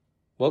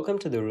Welcome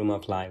to the Room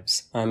of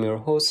Lives. I'm your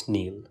host,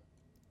 Neil.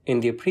 In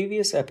the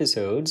previous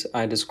episodes,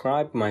 I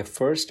described my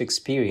first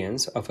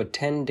experience of a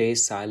 10-day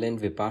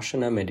silent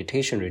Vipassana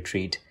meditation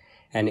retreat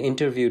and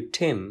interviewed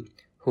Tim,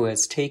 who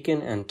has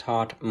taken and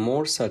taught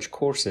more such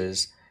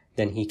courses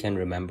than he can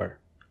remember.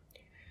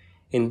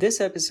 In this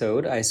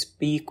episode, I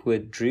speak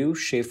with Drew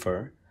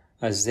Schäffer,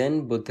 a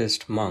Zen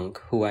Buddhist monk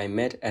who I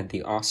met at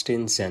the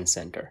Austin Zen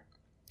Center.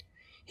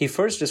 He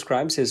first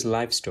describes his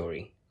life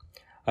story,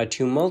 a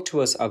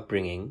tumultuous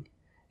upbringing,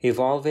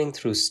 evolving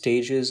through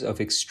stages of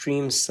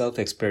extreme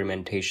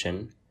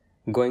self-experimentation,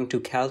 going to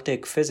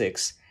Caltech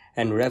physics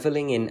and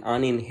reveling in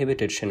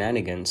uninhibited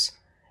shenanigans,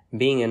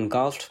 being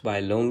engulfed by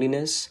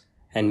loneliness,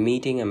 and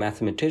meeting a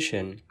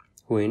mathematician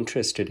who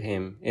interested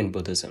him in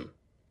Buddhism.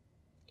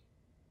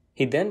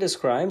 He then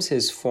describes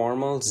his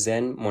formal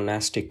Zen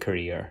monastic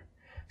career,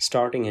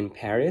 starting in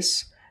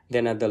Paris,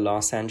 then at the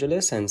Los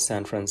Angeles and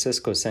San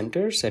Francisco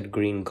centers at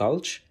Green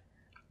Gulch,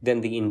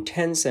 then the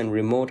intense and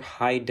remote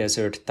high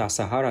desert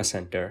Tassajara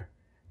Center,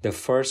 the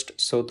first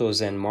Soto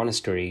Zen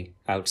monastery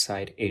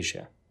outside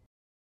Asia.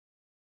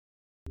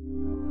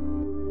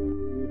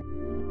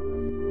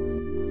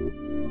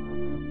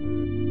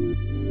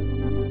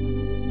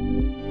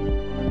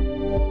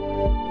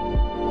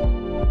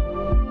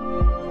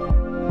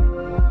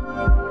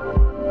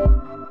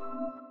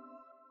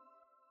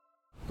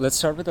 Let's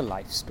start with a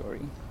life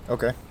story.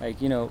 Okay.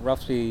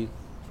 Roughly,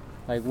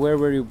 where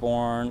were you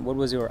born? What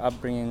was your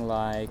upbringing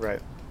like? Right.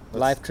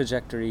 Life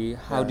trajectory.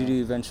 How did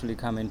you eventually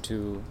come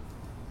into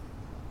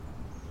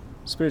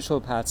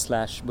spiritual path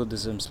 /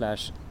 Buddhism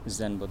 /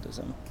 Zen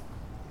Buddhism?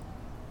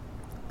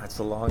 That's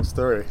a long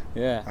story.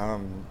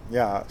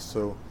 Yeah.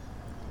 So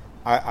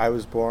I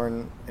was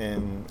born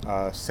in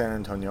San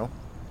Antonio.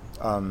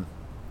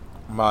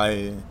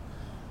 My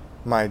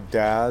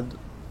dad.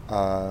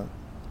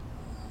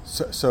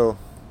 So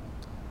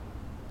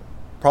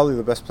probably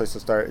the best place to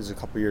start is a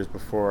couple years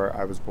before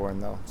I was born,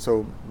 though.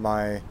 So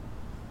my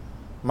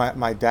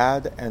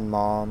dad and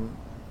mom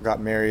got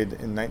married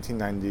in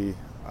 1990,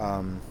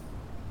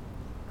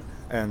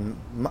 and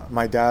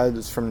my dad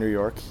is from New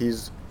York.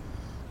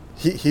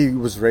 He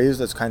was raised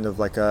as kind of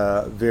like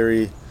a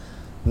very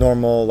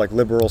normal,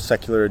 liberal,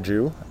 secular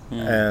Jew,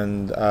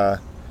 and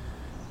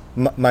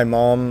my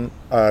mom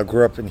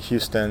grew up in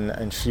Houston,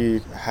 and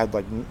she had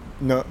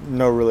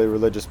no really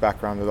religious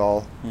background at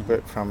all,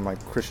 but from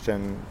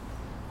Christian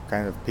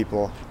kind of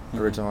people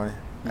originally,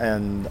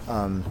 and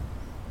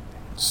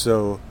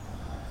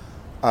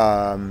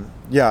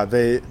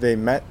they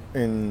met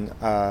in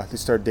they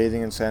started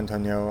dating in San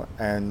Antonio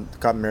and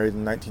got married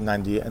in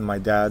 1990. And my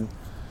dad,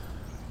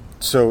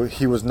 so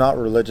he was not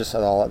religious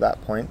at all at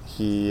that point.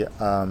 He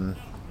would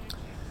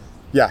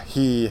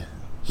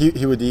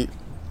eat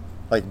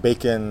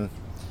bacon.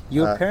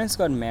 Your parents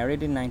got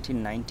married in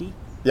 1990?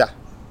 Yeah.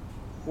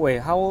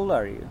 Wait, how old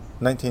are you?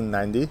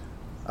 1990.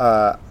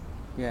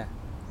 Yeah.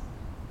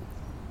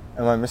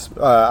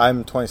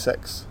 I'm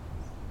 26.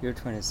 You're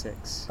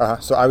 26.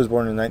 So I was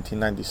born in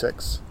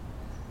 1996.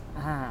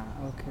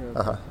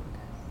 Okay.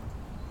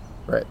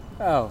 Right.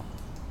 Oh.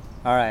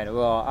 All right.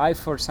 Well, I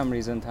for some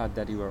reason thought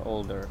that you were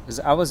older.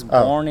 Because I was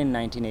born in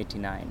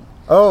 1989.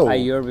 Oh. A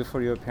year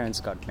before your parents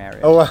got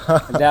married. Oh.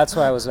 That's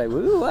why I was like,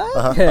 "Woo,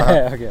 what?"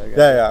 Okay.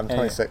 Yeah, I'm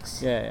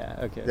 26. Yeah.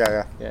 Okay.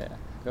 Yeah.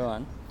 Go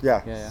on.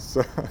 Yeah.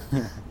 So,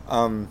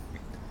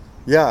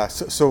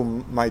 So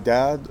my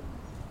dad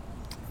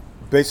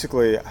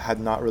basically had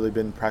not really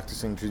been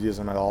practicing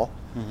Judaism at all,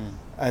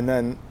 and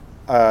then,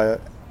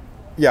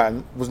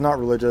 was not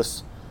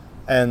religious,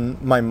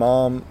 and my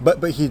mom,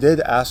 but he did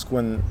ask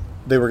when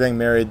they were getting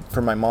married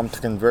for my mom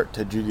to convert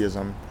to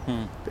Judaism.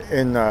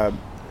 In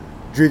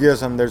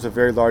Judaism, there's a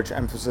very large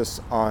emphasis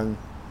on,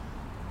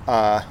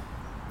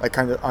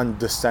 on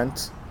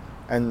descent,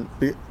 and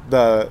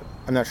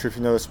I'm not sure if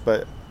you know this,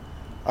 but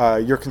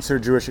you're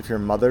considered Jewish if your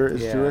mother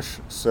is Jewish,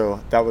 so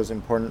that was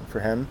important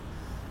for him.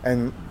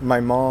 And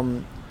my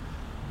mom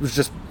was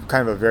just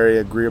kind of a very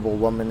agreeable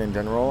woman in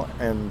general,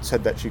 and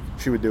said that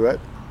she would do it,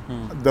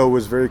 though it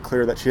was very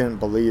clear that she didn't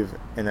believe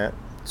in it.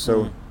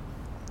 So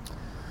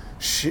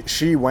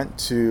she went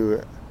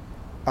to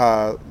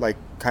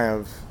kind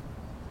of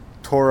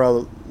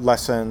Torah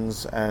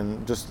lessons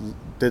and just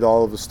did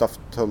all of the stuff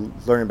to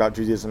learn about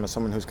Judaism as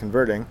someone who's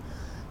converting,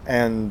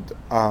 and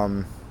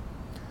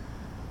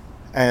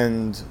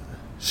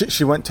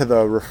she went to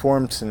the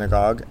Reformed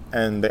synagogue,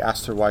 and they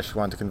asked her why she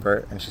wanted to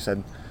convert, and she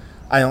said,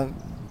 "I don't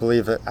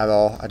believe it at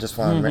all. I just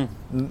want to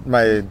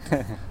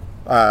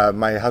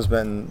my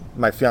husband,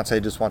 my fiance,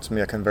 just wants me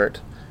to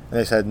convert." And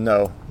they said,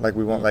 "No,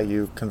 we won't let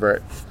you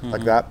convert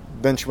like that."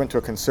 Then she went to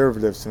a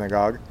conservative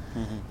synagogue,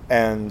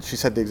 and she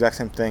said the exact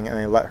same thing, and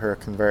they let her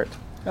convert.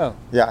 Oh.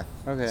 Yeah.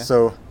 Okay.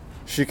 So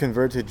she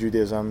converted to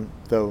Judaism,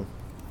 though,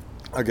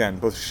 again,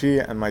 both she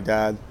and my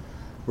dad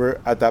were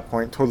at that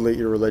point totally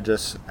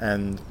irreligious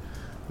and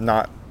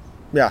not,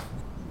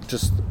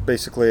 just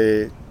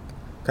basically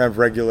kind of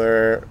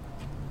regular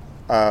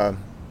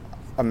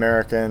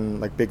American,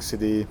 big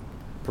city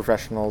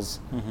professionals.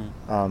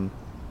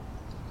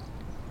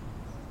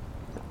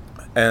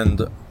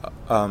 And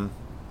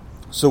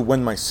So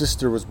when my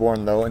sister was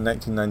born, though, in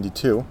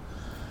 1992,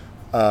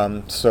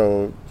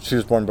 so she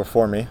was born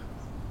before me,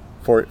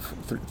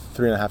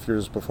 3.5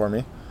 years before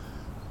me.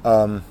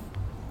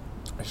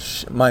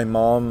 My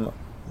mom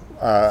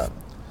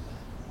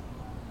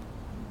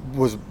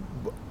was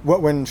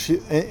when she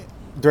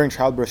during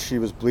childbirth she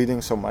was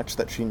bleeding so much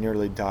that she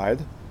nearly died,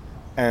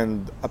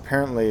 and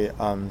apparently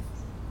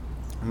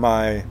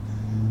my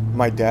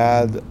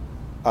dad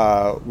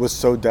was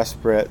so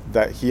desperate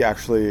that he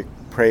actually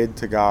prayed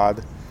to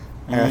God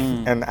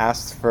and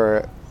asked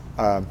for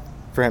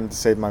him to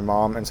save my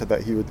mom, and said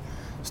that he would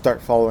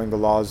start following the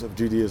laws of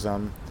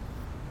Judaism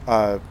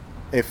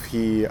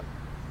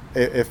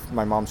if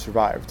my mom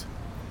survived.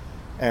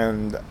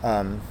 And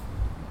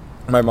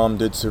my mom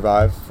did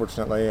survive,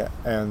 fortunately,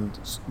 and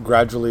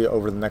gradually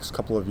over the next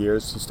couple of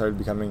years he started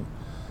becoming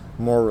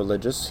more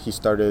religious. He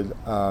started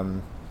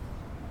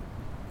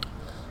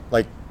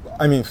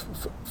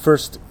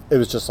first it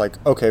was just like,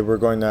 okay, we're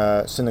going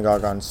to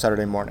synagogue on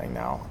Saturday morning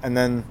now, and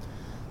then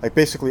like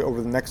basically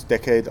over the next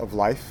decade of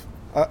life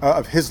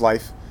of his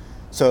life,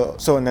 so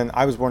and then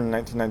I was born in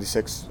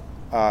 1996,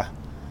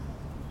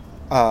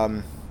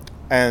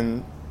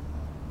 and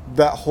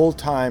that whole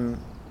time,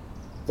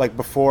 like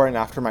before and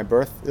after my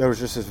birth, there was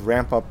just this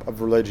ramp up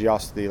of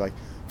religiosity. Like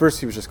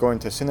first he was just going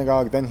to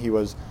synagogue, then he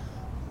was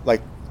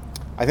like,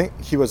 I think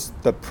he was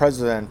the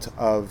president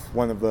of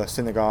one of the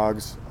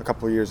synagogues a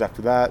couple of years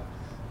after that.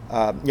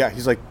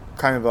 He's like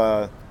kind of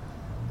a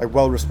like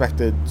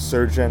well-respected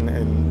surgeon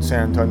in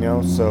San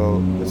Antonio.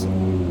 So it's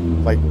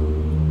like,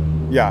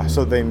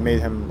 so they made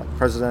him like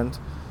president,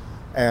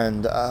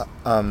 and I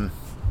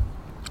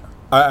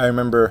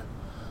remember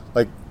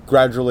like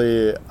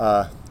gradually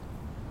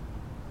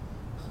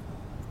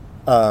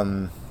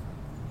when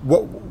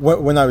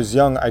I was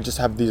young, I just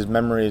have these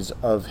memories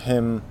of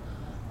him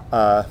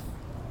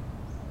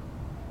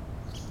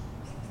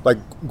like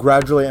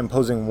gradually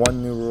imposing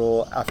one new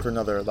rule after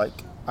another. Like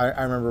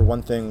I remember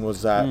one thing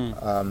was that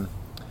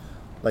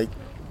like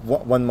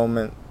one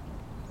moment,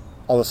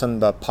 all of a sudden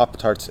the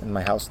Pop-Tarts in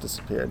my house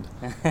disappeared.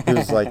 It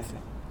was like,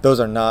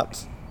 those are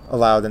not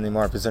allowed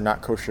anymore because they're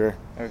not kosher.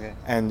 Okay.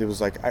 And it was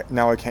like,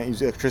 now I can't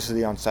use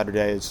electricity on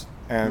Saturdays.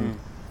 And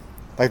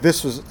like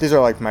these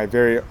are like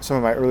some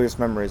of my earliest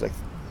memories, like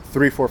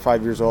 3, 4,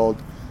 5 years old,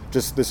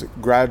 just this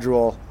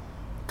gradual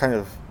kind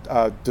of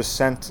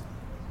descent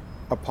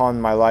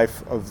upon my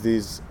life of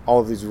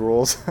all of these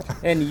rules.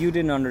 And you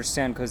didn't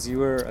understand because you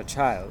were a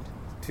child.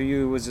 To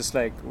you, it was just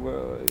like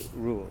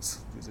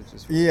rules. These are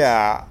just rules.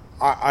 Yeah,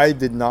 I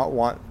did not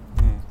want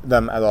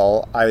them at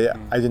all. I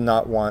did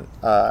not want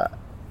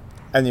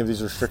any of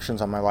these restrictions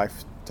on my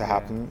life to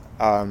happen.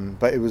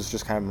 But it was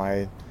just kind of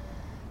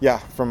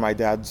from my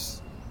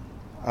dad's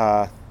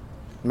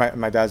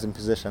my dad's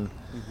imposition.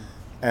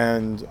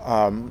 And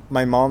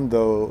my mom,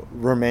 though,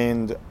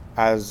 remained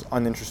as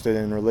uninterested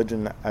in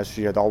religion as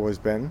she had always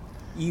been.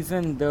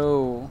 Even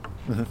though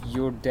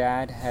your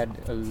dad had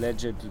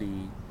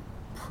allegedly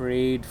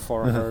prayed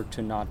for her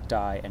to not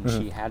die, and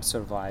she had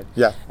survived.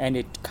 Yeah. And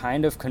it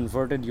kind of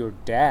converted your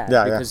dad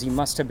because he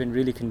must have been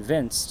really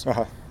convinced.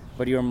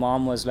 But your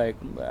mom was like,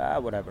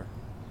 whatever.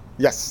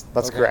 Yes,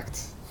 that's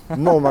correct.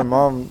 No, my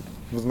mom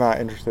was not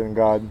interested in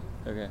God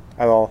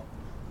at all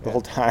the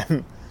whole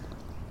time.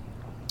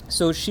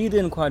 So she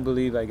didn't quite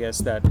believe, I guess,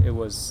 that it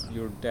was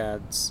your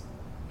dad's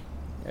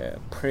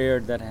prayer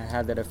that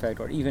had that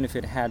effect, or even if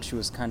it had, she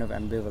was kind of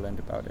ambivalent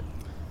about it.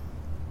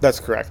 That's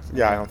correct.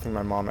 Yeah, I don't think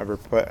my mom ever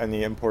put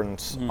any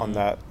importance on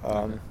that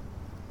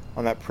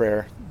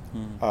prayer.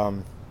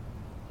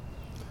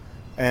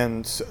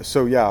 And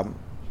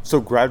so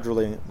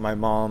gradually my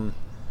mom,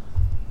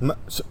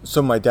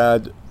 so my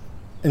dad,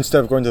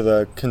 instead of going to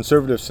the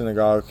conservative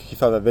synagogue, he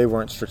thought that they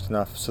weren't strict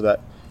enough, so that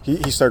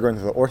he started going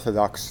to the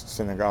Orthodox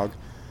synagogue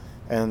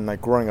and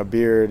like growing a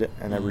beard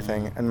and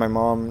everything. And my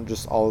mom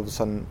just all of a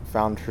sudden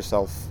found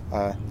herself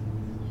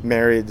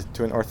married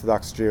to an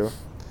Orthodox Jew,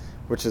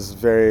 which is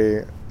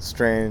very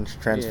strange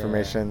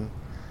transformation.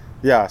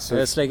 So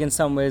it's like in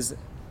some ways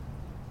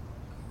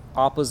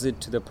opposite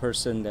to the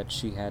person that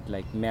she had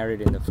like married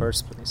in the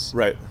first place.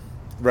 Right.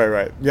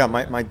 Yeah,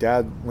 my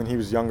dad, when he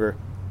was younger,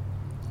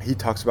 he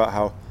talks about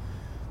how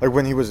like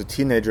when he was a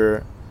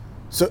teenager,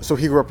 so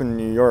he grew up in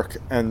New York,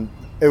 and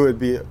it would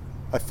be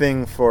a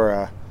thing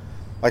for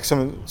like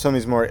some of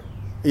these more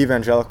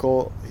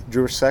evangelical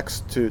Jewish sects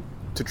to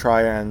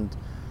try and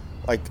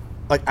like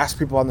ask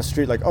people on the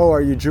street, like, oh,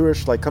 are you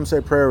Jewish? Like, come say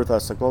a prayer with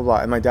us, like, blah, blah,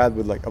 blah. And my dad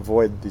would, like,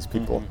 avoid these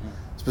people,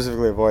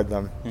 specifically avoid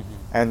them.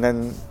 And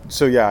then,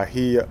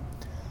 he,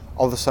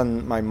 all of a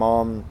sudden, my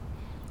mom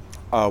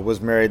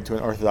was married to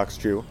an Orthodox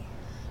Jew.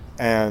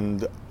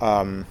 And,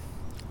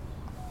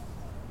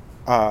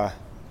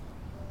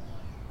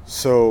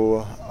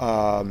 so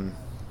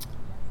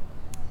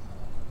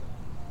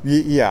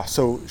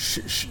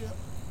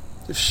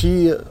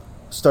she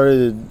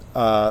started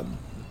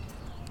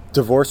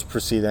divorce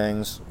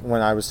proceedings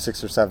when I was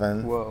 6 or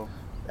 7. Whoa.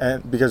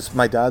 And because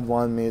my dad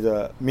wanted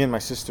me and my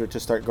sister to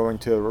start going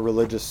to a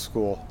religious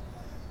school,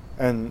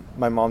 and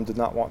my mom did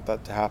not want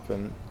that to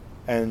happen.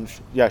 and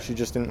she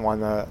just didn't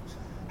want to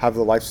have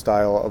the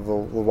lifestyle of the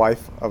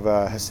wife of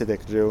a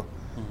Hasidic Jew.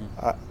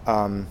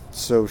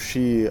 So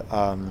she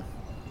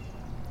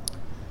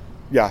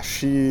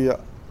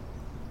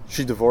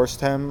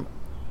divorced him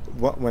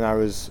when I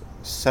was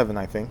 7,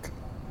 I think,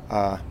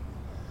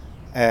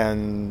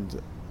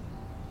 and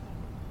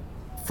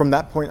from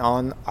that point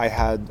on, I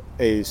had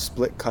a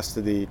split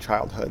custody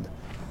childhood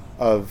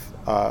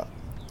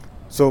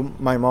so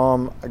my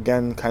mom,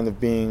 again, kind of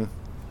being,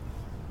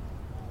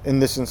 in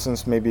this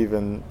instance, maybe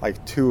even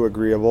like too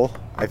agreeable,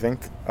 I think.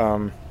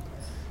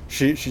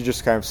 She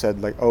just kind of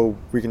said like, oh,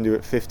 we can do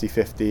it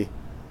 50-50.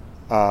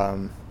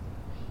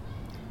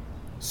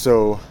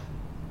 So.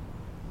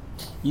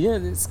 Yeah,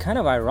 it's kind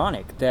of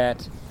ironic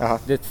that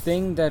the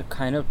thing that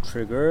kind of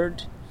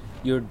triggered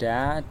your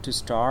dad to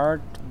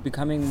start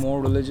becoming more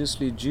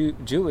religiously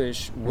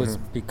Jewish was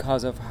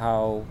because of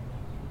how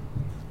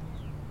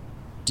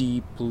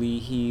deeply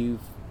he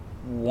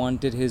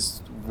wanted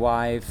his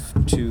wife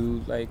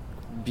to like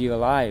be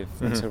alive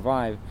and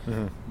survive,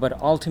 but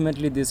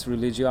ultimately this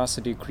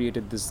religiosity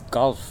created this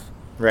gulf.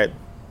 Right.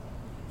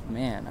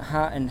 Man,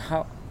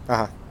 how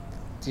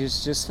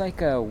there's just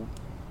like a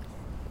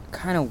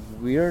kind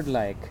of weird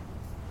like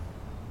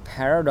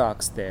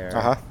paradox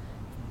there.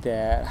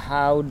 That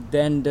how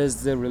then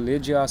does the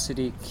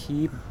religiosity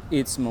keep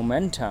its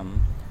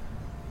momentum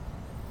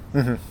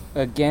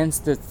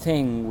against the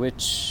thing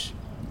which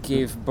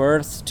gave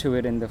birth to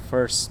it in the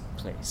first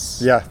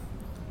place? Yeah,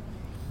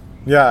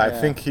 I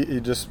think he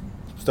just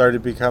started to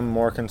become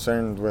more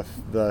concerned with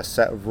the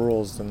set of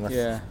rules than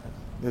with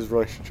his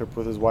relationship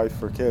with his wife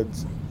or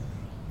kids.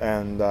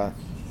 And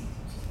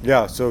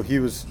so he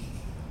was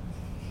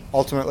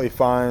ultimately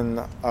fine.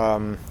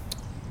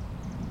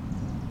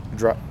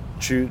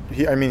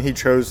 He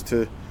chose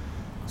to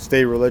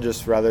stay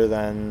religious rather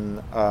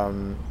than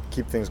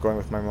keep things going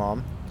with my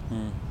mom.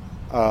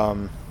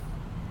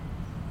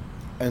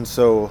 And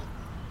so,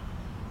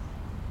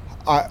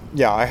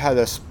 I had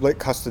a split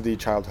custody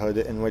childhood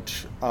in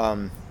which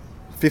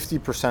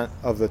 50%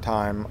 of the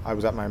time I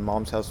was at my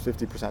mom's house,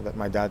 50% at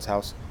my dad's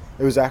house.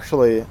 It was they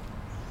actually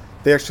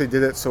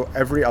did it so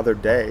every other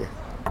day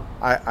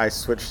I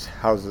switched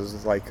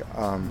houses. Like,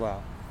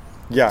 wow.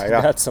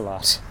 Yeah. That's a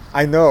lot.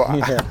 I know.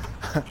 Yeah.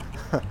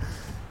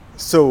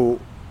 So,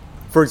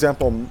 for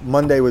example,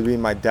 Monday would be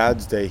my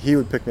dad's day. He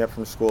would pick me up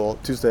from school.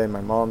 Tuesday,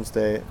 my mom's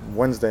day.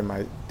 Wednesday,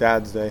 my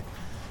dad's day.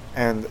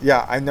 And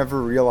I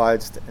never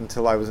realized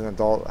until I was an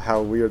adult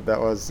how weird that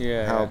was.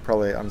 How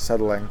probably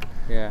unsettling.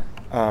 Yeah.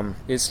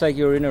 It's like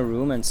you're in a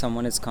room and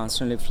someone is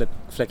constantly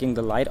flicking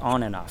the light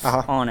on and off,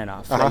 on and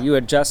off. Like you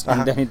adjust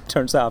and then it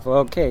turns off.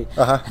 Okay,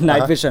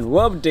 night vision.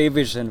 Whoa, day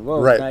vision.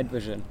 Whoa, night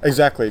vision.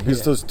 Exactly,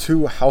 because those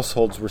two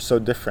households were so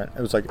different.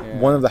 It was like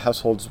one of the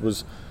households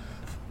was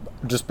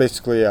just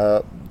basically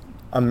a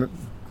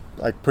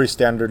like pretty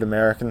standard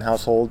American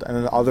household, and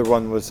then the other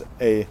one was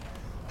a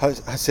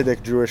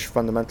Hasidic Jewish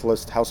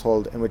fundamentalist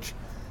household in which,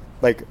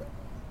 like,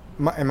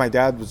 my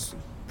dad was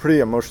pretty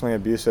emotionally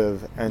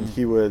abusive, and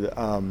he would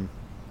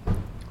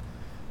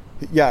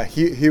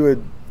he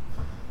would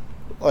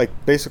like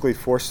basically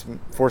force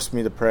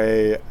me to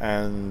pray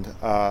and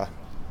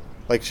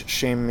like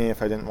shame me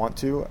if I didn't want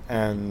to,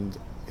 and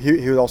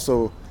he would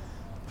also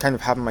kind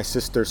of have my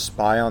sister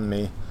spy on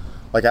me.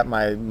 Like at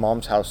my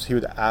mom's house, he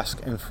would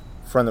ask in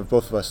front of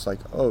both of us, like,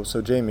 oh,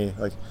 so Jamie,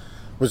 like,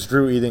 was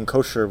Drew eating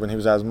kosher when he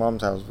was at his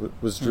mom's house?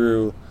 Was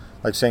Drew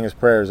like saying his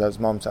prayers at his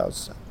mom's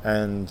house?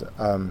 And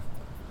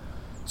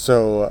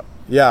so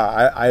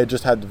I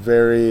just had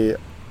very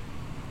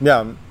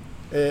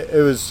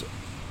it was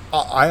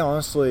I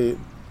honestly,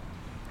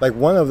 like,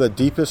 one of the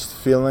deepest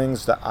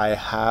feelings that I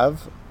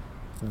have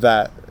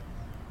that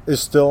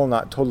is still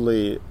not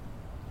totally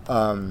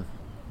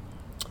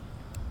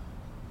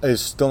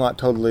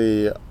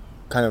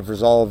kind of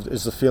resolved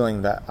is the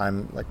feeling that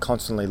I'm like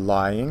constantly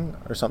lying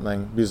or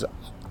something, because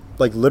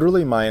like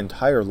literally my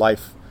entire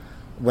life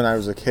when I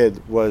was a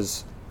kid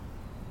was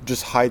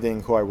just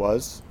hiding who I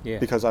was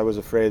because I was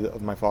afraid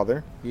of my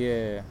father.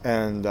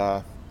 And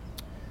I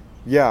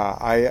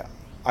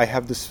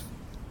have this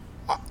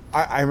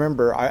I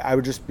remember I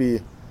would just be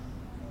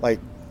like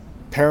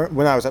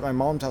when I was at my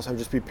mom's house, I would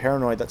just be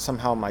paranoid that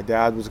somehow my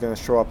dad was going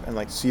to show up and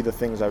like see the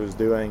things I was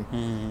doing.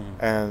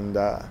 And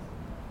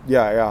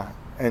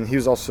and he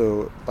was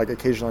also like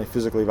occasionally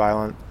physically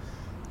violent,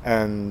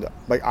 and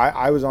like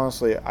I was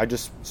honestly, I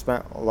just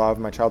spent a lot of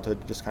my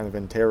childhood just kind of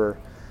in terror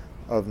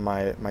of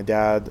my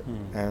dad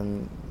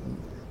and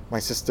my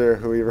sister,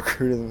 who he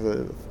recruited into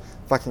the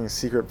fucking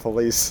secret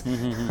police.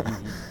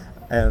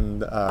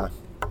 And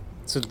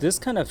so this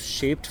kind of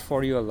shaped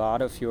for you a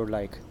lot of your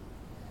like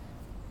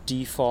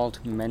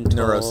default mental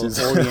neuroses,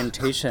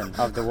 orientation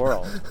of the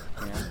world.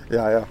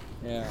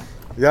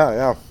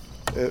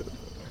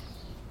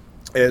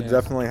 It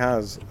definitely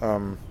has.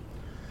 That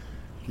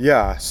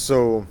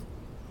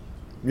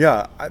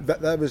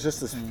was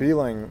just this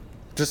feeling.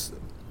 Just,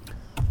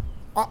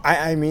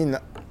 I mean,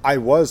 I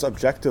was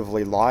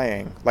objectively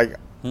lying. Like,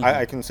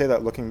 I can say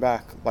that looking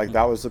back. Like,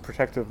 that was the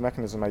protective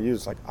mechanism I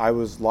used. Like, I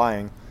was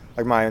lying.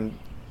 Like,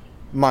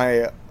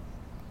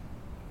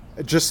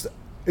 it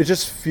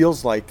just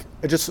feels like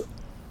it just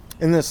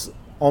in this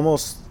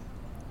almost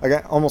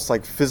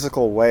like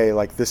physical way,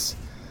 like this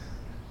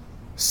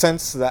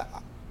sense that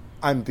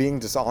I'm being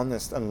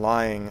dishonest and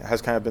lying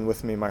has kind of been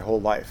with me my whole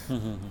life.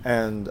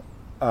 And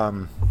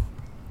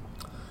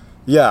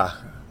yeah,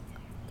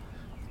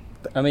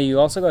 I mean, you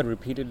also got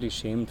repeatedly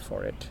shamed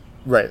for it.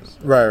 Right.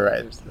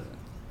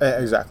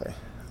 Exactly.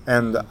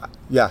 And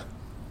yeah.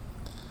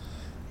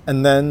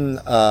 And then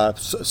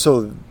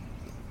so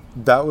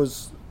that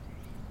was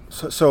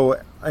so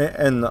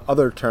in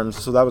other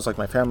terms, so that was like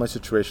my family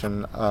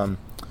situation.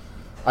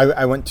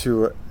 I went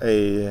to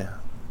a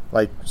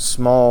like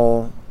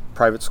small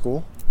private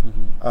school.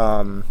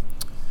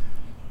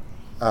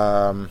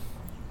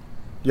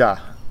 Yeah,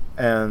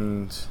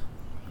 and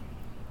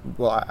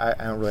well, I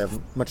don't really have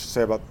much to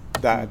say about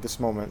that at this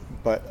moment,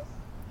 but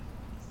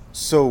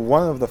so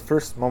one of the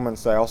first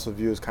moments that I also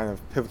view as kind of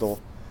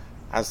pivotal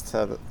as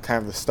to kind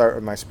of the start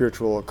of my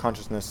spiritual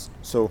consciousness.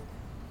 So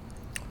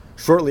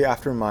shortly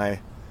after my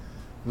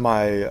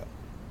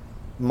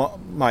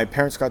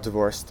parents got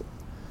divorced,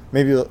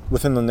 maybe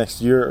within the next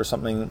year or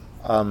something,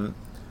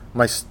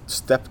 my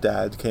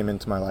stepdad came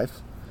into my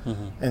life,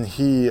 and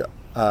he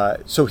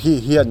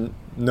had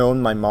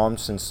known my mom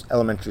since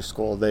elementary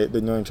school. They'd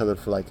known each other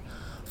for like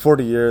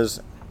 40 years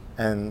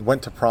and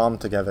went to prom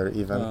together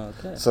even. Oh,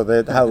 okay. So they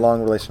had a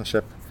long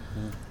relationship.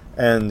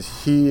 And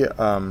he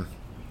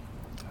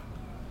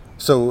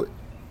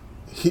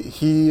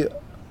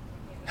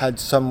had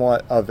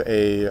somewhat of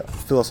a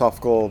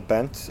philosophical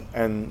bent,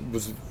 and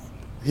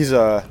he's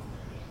a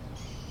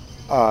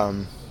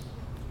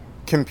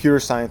computer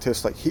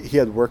scientist. Like he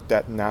had worked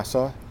at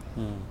NASA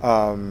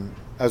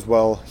as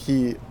well.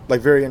 He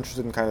like very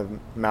interested in kind of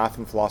math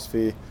and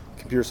philosophy,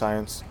 computer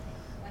science.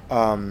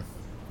 A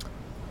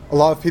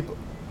lot of people,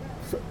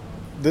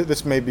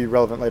 this may be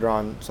relevant later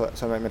on, so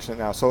I might mention it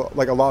now. So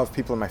like a lot of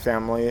people in my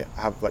family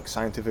have like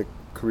scientific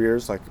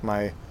careers. Like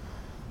my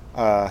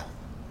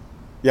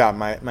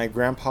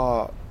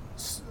grandpa,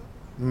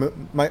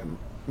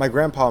 my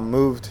grandpa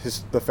moved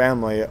the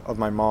family of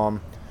my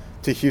mom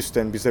to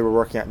Houston because they were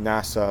working at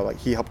NASA. Like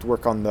he helped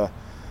work on the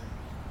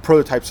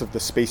prototypes of the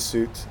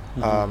spacesuit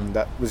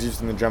that was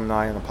used in the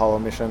Gemini and Apollo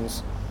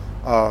missions.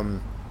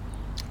 And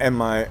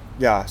my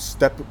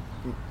step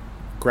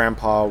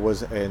grandpa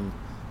was an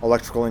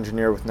electrical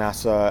engineer with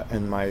NASA,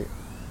 and my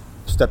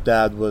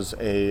stepdad was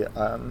a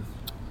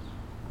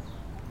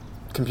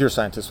computer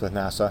scientist with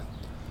NASA.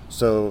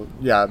 So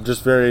yeah,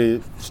 just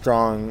very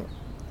strong,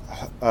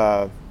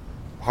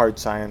 hard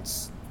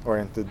science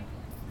oriented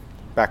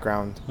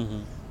background.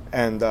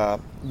 And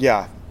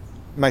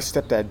my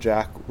stepdad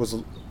Jack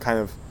was kind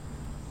of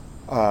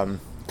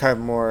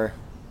more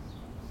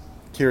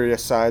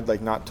curious side,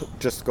 like not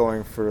just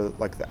going for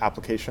like the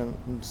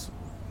applications,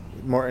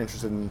 more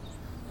interested in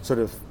sort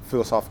of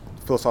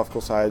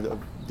philosophical side of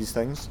these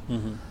things.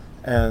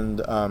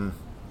 And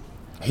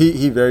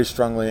he very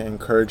strongly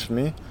encouraged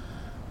me.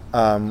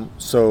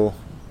 So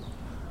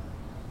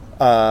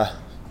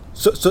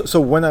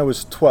when I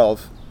was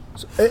 12,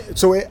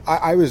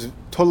 I was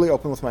totally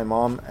open with my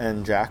mom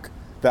and Jack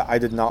that I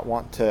did not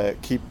want to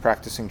keep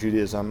practicing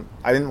Judaism.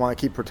 I didn't want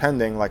to keep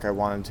pretending like I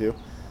wanted to.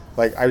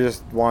 Like I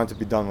just wanted to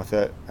be done with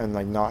it and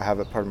like not have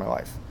it part of my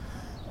life.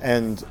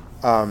 And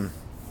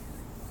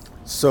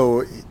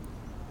so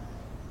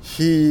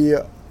he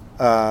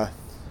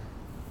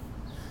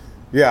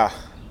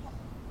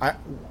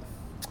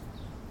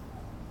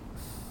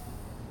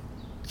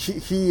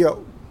he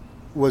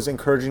was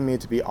encouraging me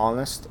to be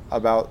honest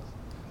about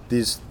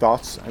these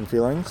thoughts and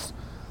feelings,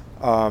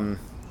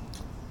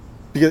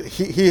 because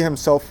he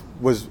himself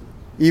was,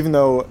 even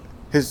though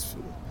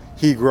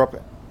he grew up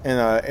in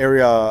an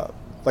area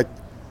like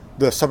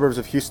the suburbs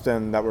of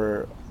Houston that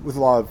were with a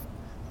lot of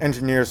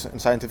engineers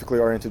and scientifically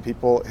oriented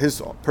people,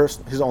 his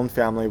own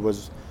family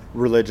was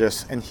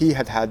religious, and he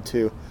had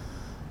to,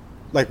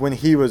 like when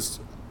he was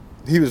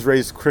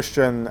raised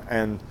Christian,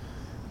 and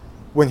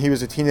when he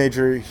was a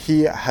teenager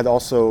he had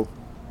also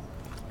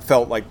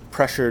felt like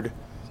pressured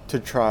to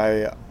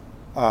try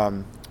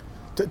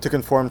to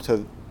conform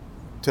to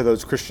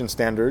those Christian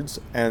standards,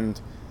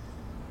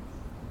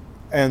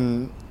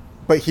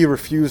 but he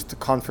refused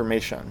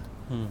confirmation.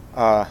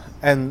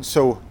 And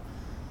so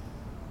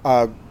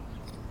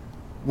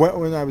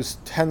when I was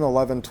 10,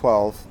 11,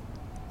 12,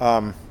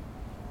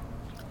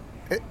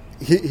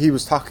 he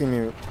was talking to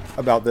me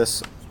about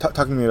this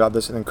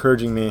and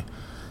encouraging me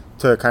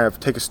to kind of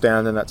take a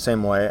stand in that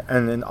same way.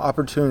 And an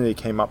opportunity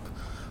came up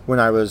when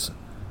I was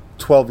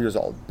 12 years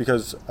old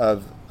because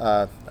of,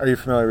 are you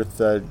familiar with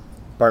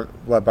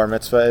what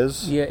bar-mitzvah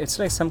is? Yeah, it's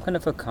like some kind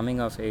of a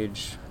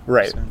coming-of-age.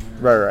 Right.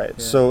 Yeah.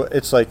 So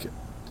it's like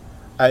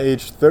at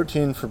age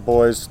 13 for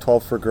boys,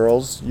 12 for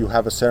girls, you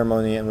have a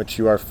ceremony in which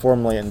you are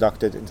formally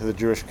inducted into the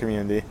Jewish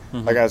community,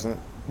 like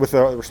with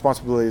the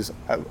responsibilities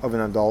of an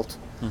adult.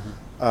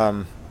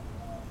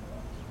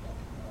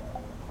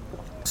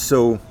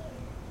 So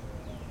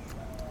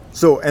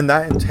and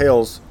that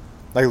entails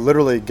like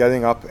literally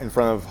getting up in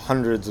front of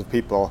hundreds of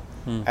people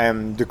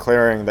and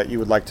declaring that you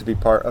would like to be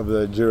part of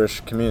the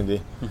Jewish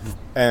community,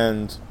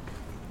 and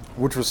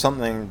which was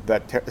something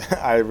that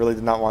I really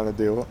did not want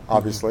to do,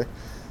 obviously,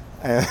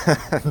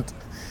 and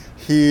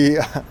he,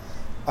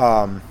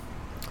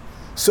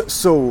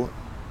 so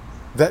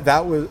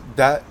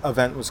that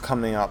event was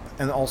coming up,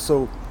 and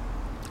also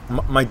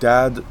my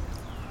dad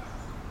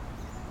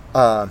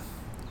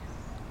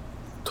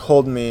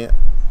told me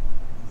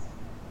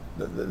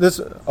this.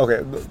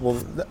 Okay, well,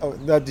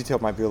 that detail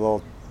might be a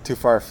little too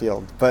far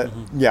afield, but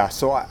yeah.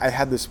 So I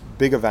had this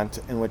big event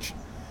in which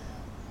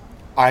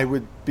I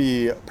would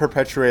be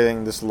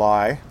perpetuating this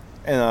lie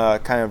in a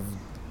kind of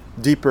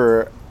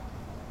deeper,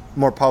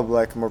 more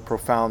public, more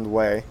profound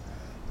way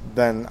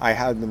than I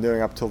had been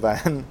doing up till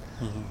then.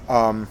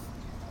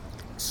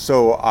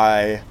 So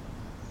I,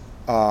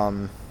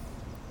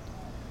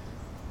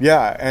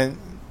 yeah, and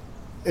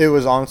it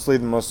was honestly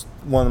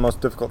one of the most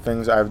difficult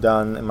things I've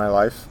done in my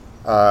life.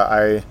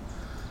 I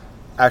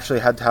actually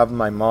had to have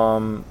my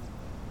mom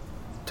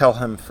tell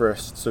him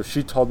first. So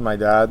she told my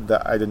dad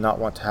that I did not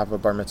want to have a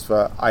bar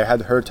mitzvah. I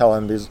had her tell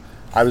him because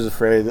I was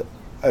afraid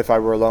if I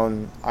were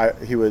alone,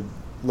 he would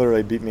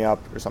literally beat me up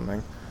or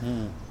something.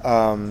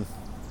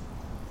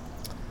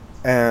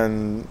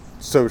 And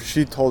so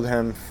she told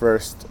him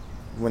first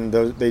when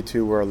they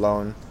two were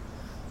alone,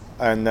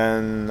 and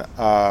then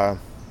of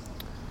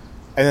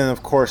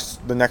course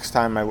the next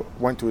time I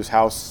went to his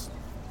house,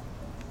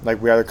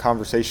 like we had a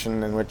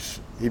conversation in which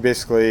he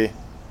basically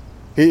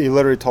he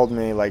literally told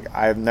me like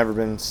I've never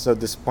been so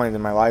disappointed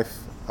in my life.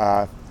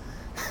 Yeah,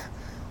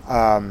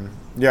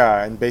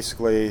 and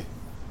basically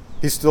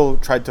he still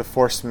tried to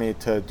force me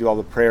to do all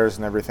the prayers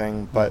and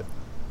everything, but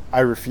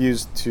I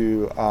refused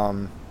to.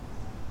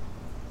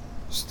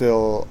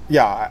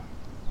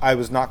 I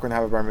was not going to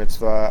have a bar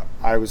mitzvah.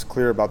 I was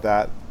clear about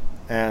that,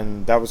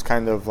 and that was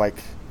kind of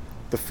like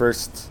the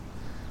first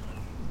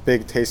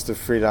big taste of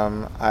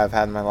freedom I've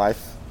had in my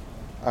life.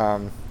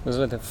 Was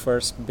it the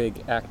first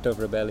big act of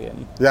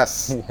rebellion?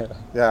 Yes.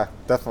 Yeah,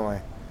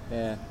 definitely.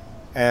 Yeah.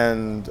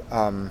 And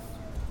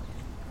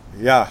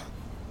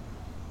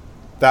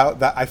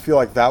that I feel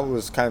like that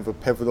was kind of a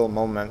pivotal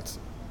moment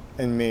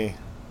in me.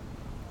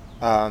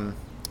 Kind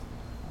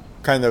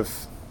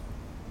of,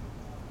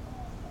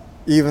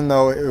 even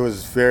though it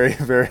was very,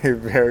 very,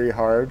 very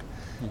hard,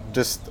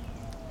 just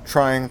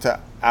trying to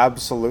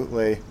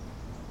absolutely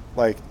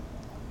like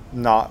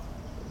not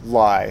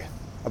lie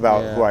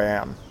about who I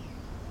am.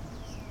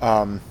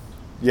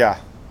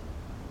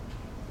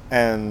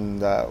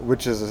 And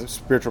which is a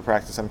spiritual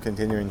practice I'm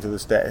continuing to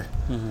this day.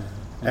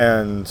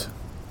 And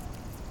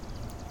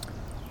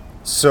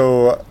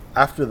so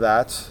after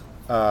that,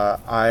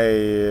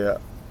 I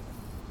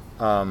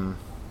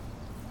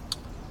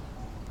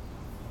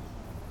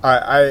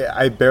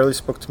barely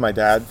spoke to my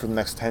dad for the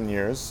next 10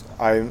 years.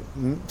 I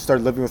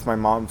started living with my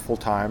mom full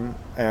time,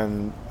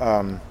 and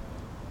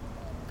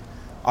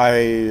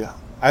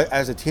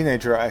as a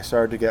teenager, I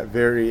started to get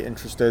very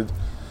interested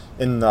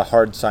in the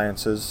hard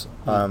sciences,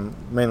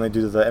 mainly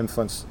due to the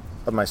influence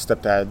of my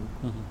stepdad,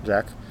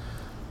 Jack.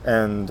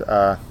 And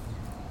I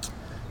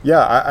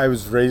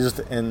was raised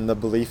in the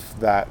belief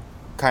that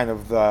kind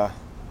of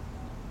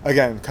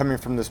again, coming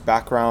from this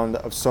background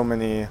of so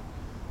many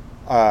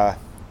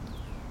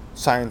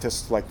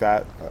scientists like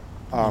that,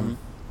 are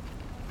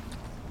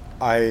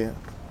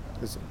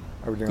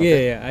we doing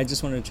okay? Yeah. I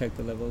just wanted to check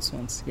the levels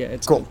once. Yeah,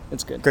 it's cool. Good.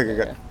 It's good.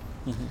 Good.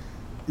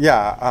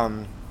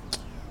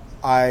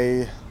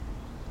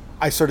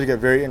 I started to get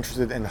very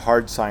interested in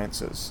hard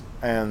sciences,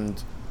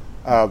 and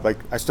like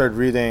I started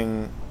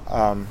reading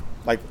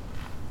like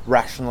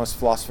rationalist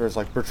philosophers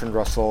like Bertrand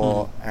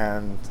Russell,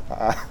 and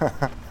I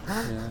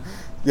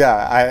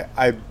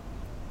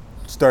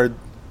started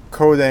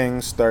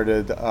coding,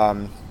 started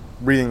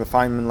reading the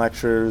Feynman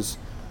lectures.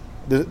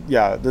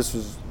 This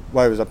was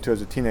what I was up to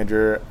as a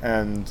teenager,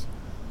 and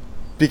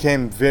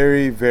became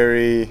very,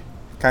 very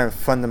kind of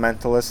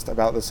fundamentalist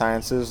about the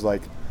sciences,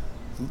 like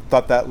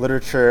thought that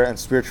literature and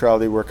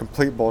spirituality were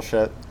complete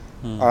bullshit.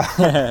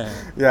 I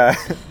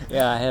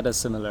had a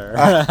similar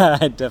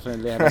I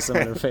definitely had a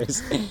similar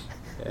phase.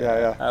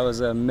 I was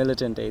a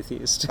militant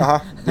atheist.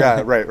 Right.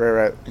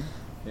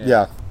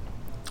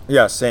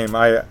 Same.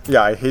 I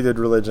hated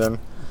religion.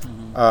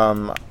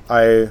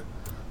 I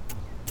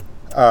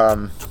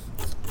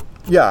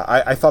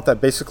thought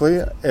that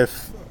basically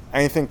if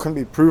anything couldn't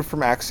be proved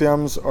from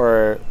axioms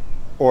or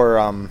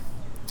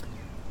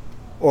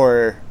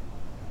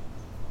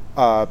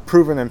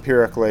proven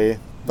empirically,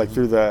 like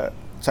through the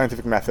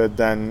scientific method,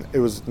 then it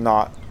was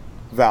not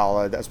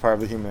valid as part of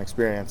the human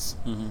experience.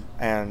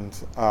 And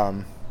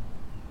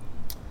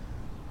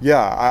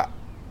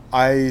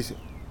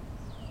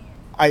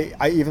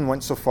I even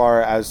went so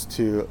far as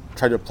to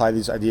try to apply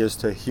these ideas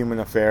to human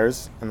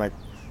affairs and like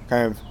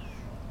kind of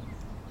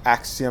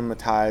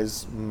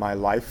axiomatize my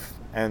life,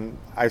 and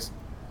I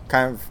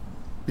kind of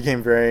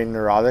became very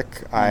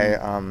neurotic. I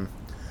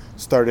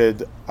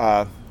started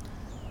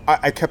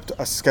I kept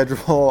a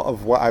schedule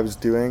of what I was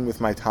doing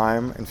with my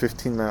time in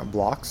 15-minute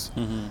blocks.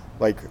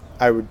 Like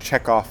I would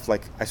check off,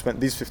 like I spent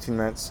these 15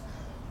 minutes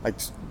like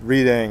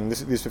reading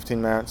these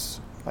 15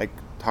 minutes, like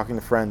talking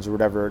to friends or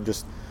whatever,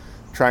 just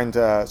trying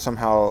to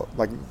somehow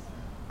like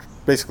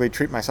basically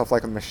treat myself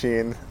like a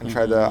machine and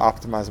try to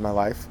optimize my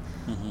life,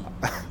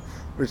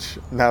 which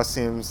now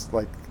seems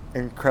like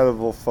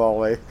incredible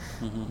folly,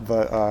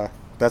 but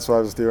that's what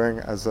I was doing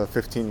as a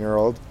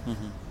 15-year-old.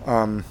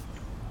 I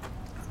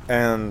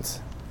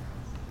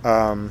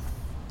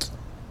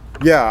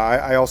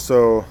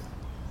also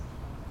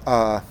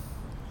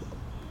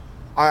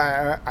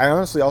I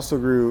honestly also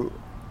grew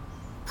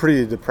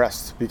pretty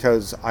depressed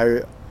because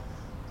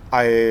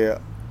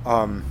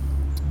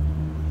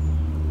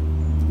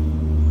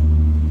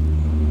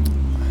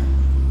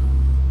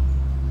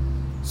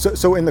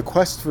So in the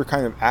quest for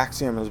kind of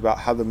axioms about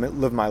how to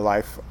live my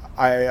life,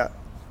 I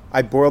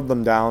boiled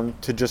them down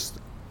to just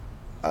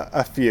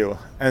a few,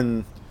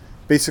 and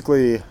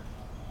basically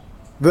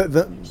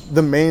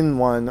the main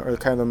one, or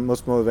kind of the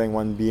most motivating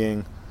one,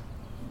 being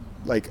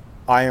like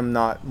I am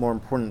not more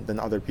important than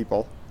other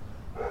people.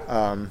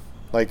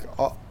 Like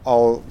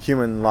all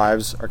human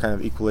lives are kind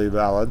of equally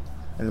valid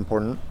and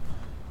important.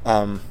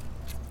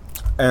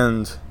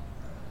 Is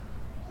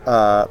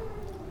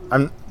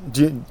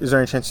there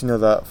any chance you know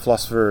the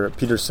philosopher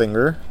Peter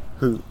Singer?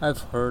 Who I've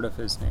heard of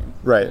his name.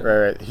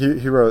 Right.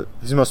 He's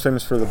most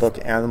famous for the book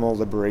Animal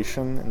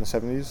Liberation in the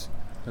 70s.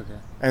 Okay.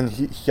 And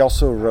he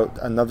also wrote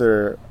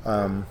another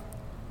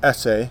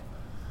essay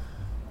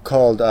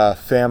called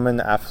Famine,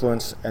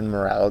 Affluence, and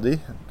Morality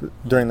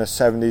during the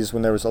 70s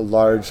when there was a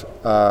large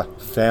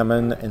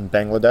famine in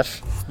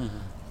Bangladesh.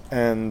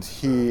 And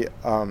he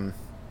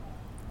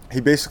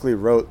basically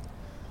wrote,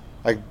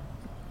 like,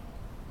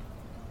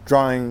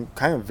 drawing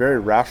kind of very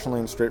rationally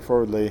and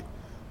straightforwardly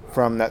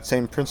from that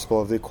same principle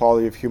of the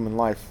equality of human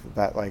life,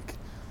 that like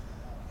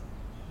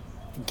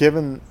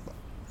given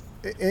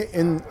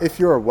if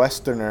you're a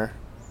Westerner,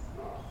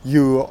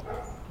 you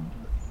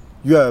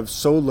have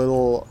so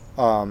little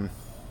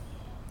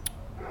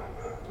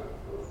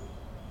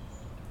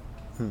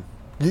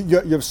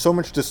you have so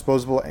much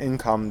disposable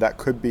income that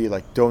could be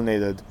like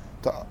donated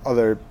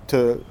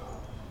to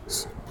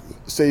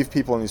save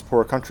people in these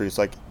poor countries.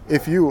 Like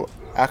if you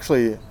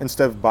actually,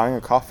 instead of buying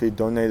a coffee,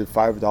 donated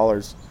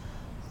 $5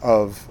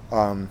 of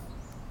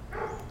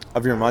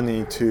your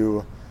money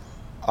to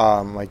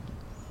like,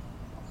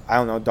 I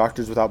don't know,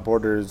 Doctors Without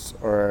Borders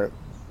or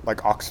like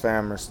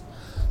Oxfam or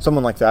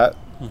someone like that,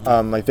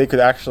 like they could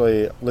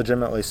actually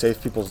legitimately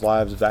save people's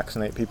lives,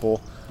 vaccinate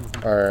people,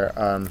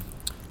 or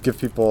give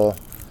people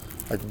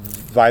like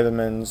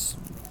vitamins,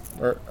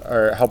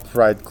 or help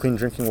provide clean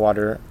drinking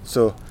water.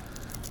 So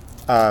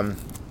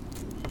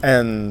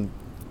and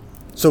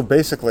so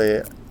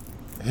basically,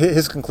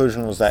 his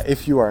conclusion was that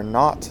if you are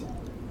not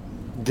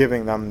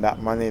giving them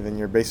that money, then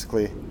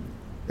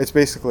it's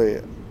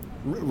basically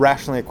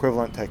rationally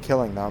equivalent to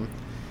killing them,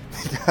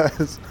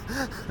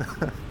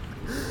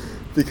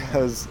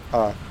 because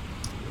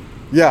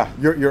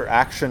your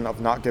action of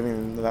not giving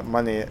them that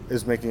money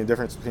is making a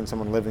difference between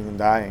someone living and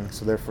dying.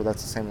 So therefore,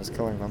 that's the same as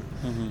killing them.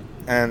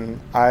 And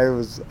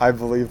I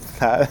believed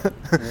that,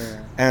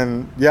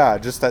 and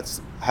just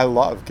had a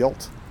lot of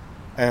guilt,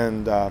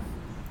 and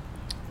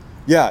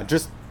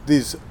just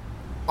these.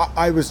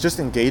 I was just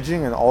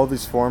engaging in all of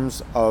these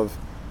forms of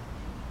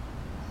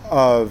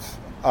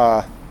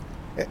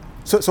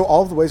so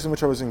all of the ways in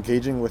which I was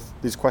engaging with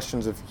these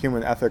questions of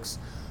human ethics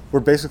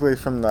were basically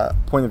from the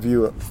point of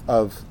view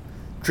of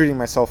treating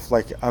myself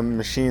like a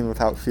machine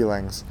without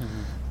feelings,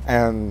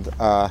 and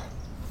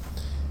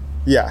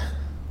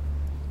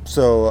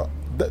so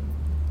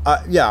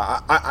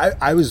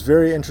I was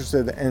very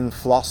interested in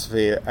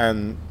philosophy,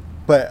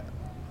 but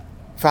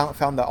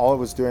found that all it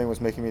was doing was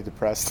making me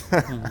depressed.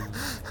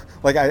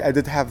 Like I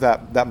did have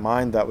that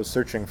mind that was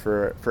searching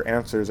for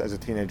answers as a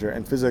teenager,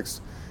 and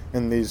physics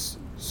and these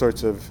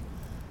sorts of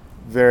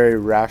very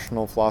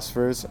rational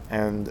philosophers,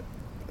 and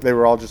they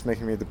were all just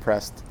making me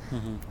depressed.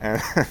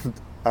 And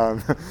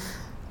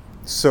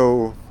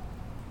so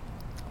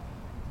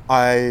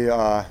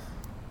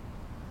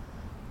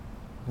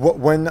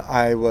when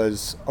I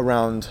was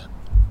around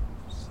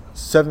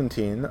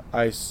 17,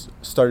 I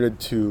started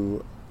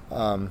to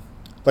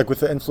like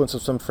with the influence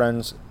of some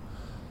friends,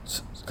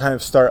 kind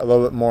of start a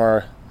little bit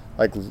more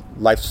like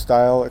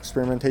lifestyle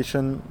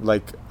experimentation,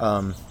 like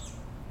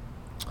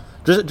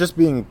just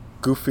being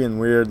goofy and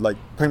weird, like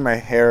putting my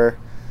hair,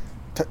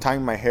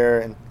 tying my hair,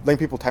 and letting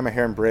people tie my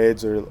hair in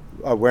braids, or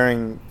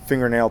wearing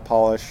fingernail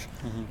polish.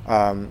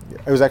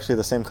 It was actually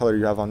the same color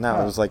you have on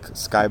now. It was like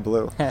sky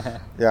blue. I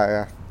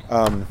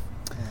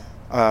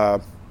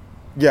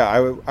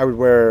would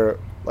wear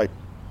like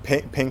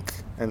pink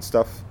and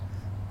stuff.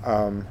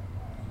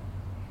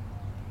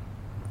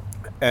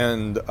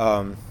 And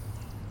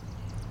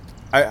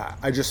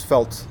I just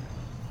felt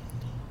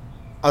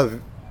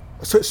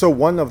so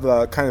one of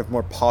the kind of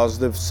more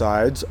positive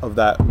sides of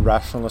that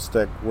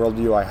rationalistic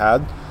worldview I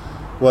had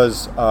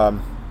was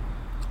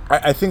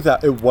I think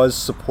that it was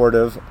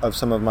supportive of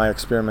some of my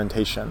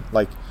experimentation,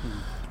 like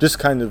just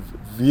kind of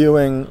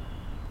viewing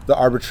the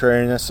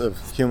arbitrariness of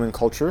human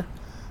culture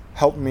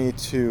helped me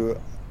to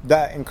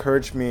that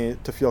encouraged me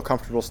to feel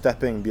comfortable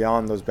stepping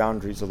beyond those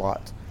boundaries a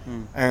lot.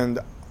 And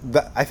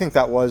I think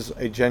that was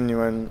a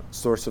genuine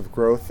source of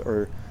growth,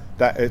 or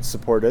that it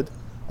supported,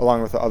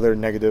 along with the other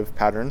negative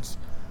patterns.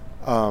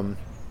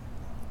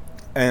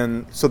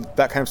 And so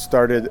that kind of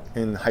started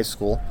in high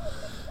school.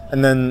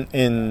 And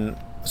then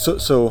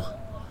so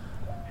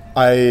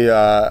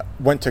I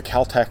went to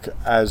Caltech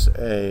as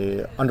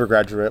a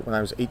undergraduate when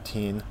I was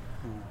 18,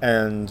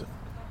 and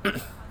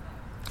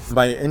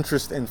my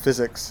interest in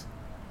physics.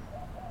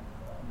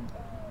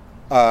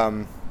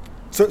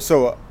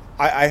 So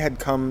I had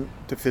come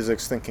to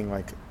physics thinking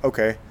like,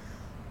 okay,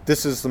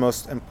 this is the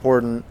most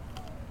important,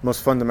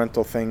 most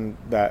fundamental thing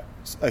that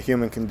a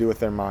human can do with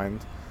their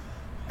mind.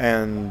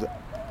 And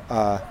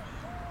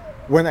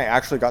when I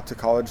actually got to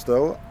college,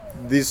 though,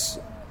 these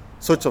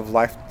sorts of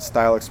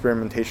lifestyle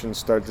experimentations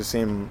started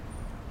to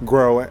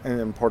grow in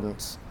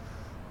importance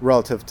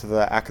relative to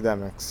the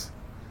academics.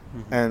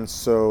 And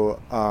so,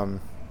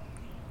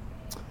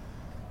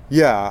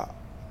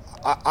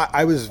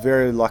 I was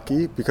very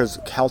lucky because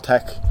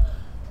Caltech,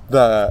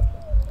 the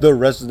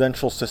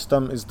residential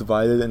system is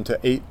divided into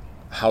 8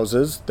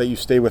 houses that you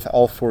stay with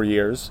all 4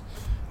 years,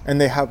 and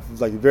they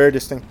have like very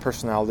distinct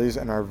personalities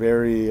and are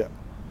very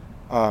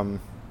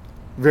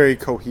very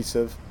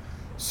cohesive.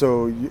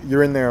 So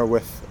you're in there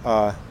with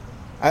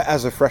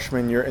as a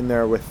freshman, you're in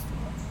there with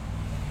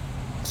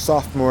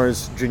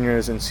sophomores,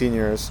 juniors, and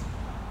seniors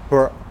who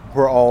are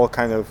all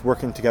kind of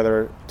working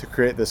together to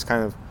create this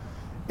kind of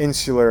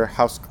insular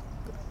house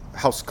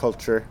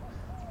culture,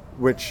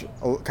 which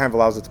kind of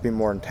allows it to be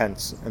more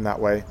intense in that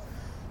way.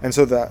 And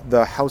so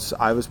the house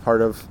I was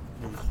part of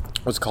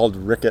was called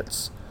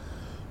Ricketts,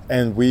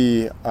 and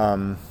we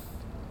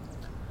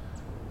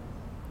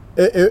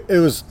it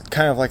was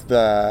kind of like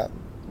the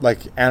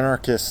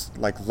anarchist,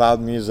 like loud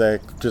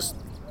music, just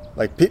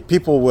like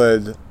people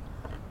would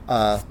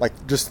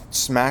like just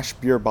smash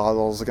beer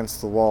bottles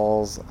against the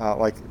walls.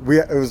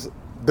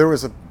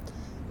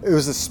 It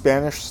was a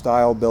Spanish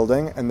style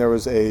building, and there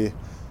was a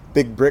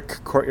big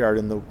brick courtyard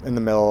in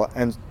the middle,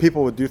 and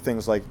people would do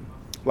things like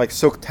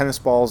soak tennis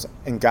balls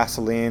in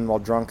gasoline while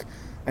drunk,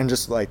 and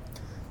just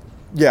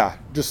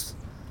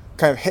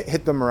kind of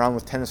hit them around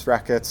with tennis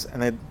rackets,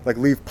 and they'd like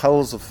leave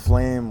puddles of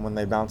flame when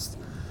they bounced.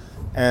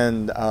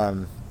 And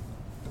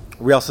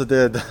we also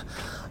did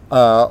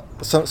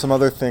some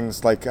other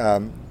things, like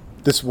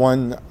this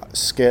one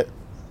skit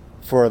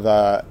for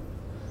the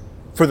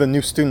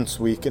new students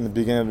week in the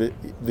beginning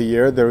of the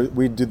year.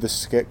 We did this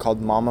skit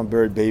called Mama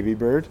Bird, Baby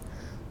Bird,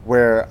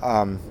 where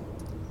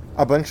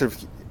a bunch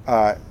of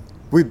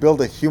we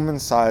build a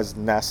human-sized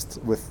nest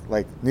with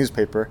like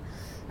newspaper,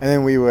 and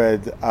then we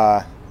would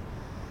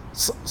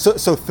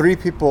so 3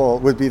 people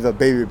would be the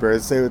baby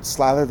birds. They would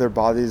slather their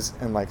bodies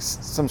in like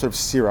some sort of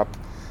syrup,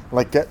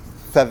 like get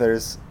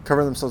feathers,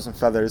 cover themselves in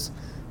feathers,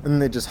 and then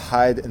they just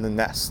hide in the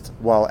nest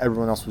while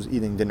everyone else was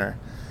eating dinner.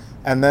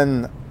 And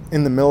then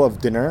in the middle of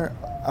dinner,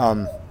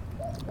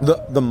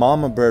 the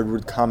mama bird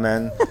would come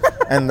in,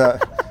 and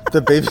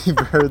the baby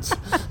birds,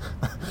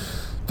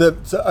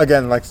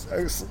 again like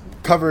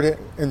covered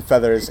in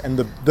feathers, and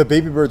the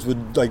baby birds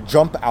would like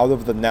jump out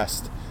of the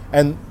nest,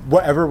 and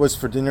whatever was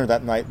for dinner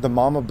that night, the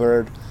mama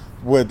bird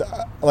would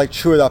like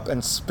chew it up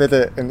and spit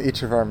it in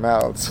each of our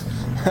mouths.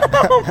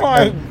 Oh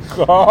my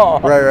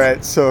god!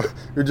 Right. So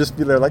we'd just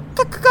be there like,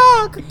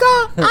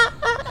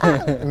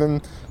 and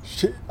then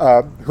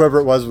whoever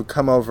it was would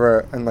come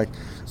over and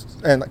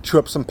chew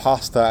up some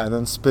pasta and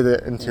then spit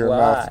it into your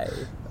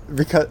mouth.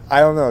 Because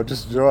I don't know,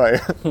 just joy.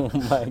 Oh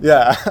my god.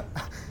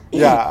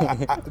 Yeah.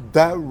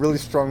 That really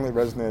strongly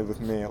resonated with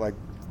me. Like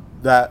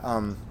that.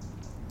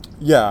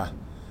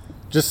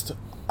 Just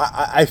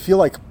I feel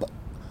like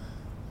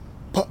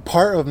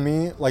part of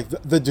me, like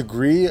the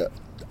degree,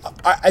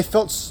 I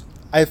felt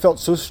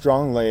so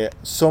strongly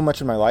so much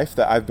in my life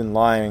that I've been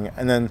lying,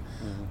 and then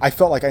I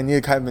felt like I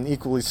needed kind of an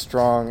equally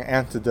strong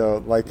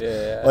antidote. Like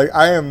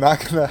I am not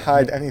going to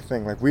hide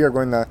anything. Like we are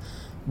going to,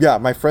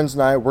 my friends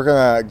and I, we're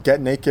going to get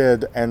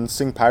naked and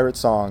sing pirate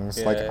songs.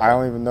 I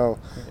don't even know.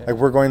 Like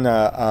we're going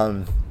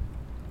to,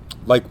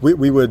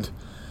 we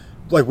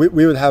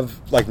would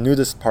have like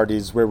nudist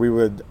parties where we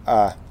would,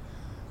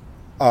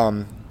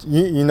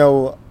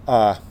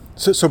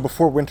 so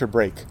before winter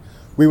break,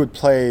 we would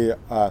play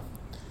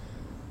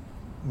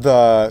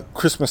the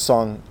Christmas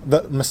song,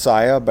 "The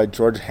Messiah" by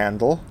George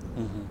Handel.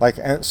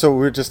 And so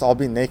we'd just all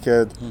be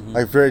naked,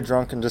 like very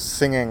drunk, and just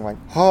singing like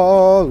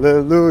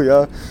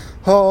 "Hallelujah,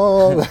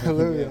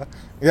 Hallelujah."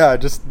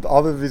 Just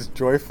all of these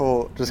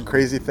joyful, just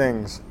crazy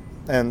things.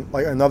 And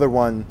like another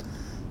one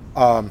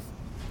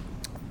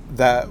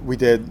that we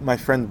did, my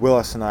friend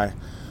Willis and I,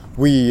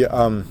 we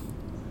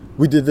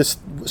did this.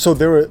 So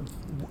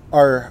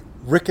our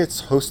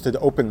Ricketts hosted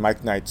open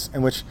mic nights,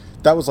 in which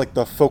that was like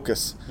the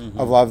focus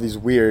of a lot of these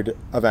weird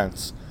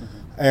events.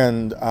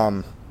 And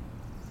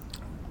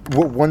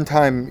one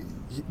time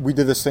we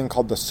did this thing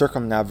called the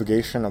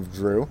circumnavigation of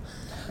Drew,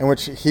 in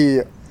which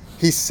he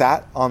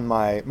sat on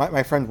my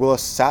friend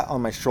Willis sat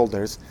on my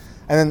shoulders,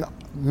 and then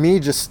me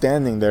just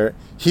standing there,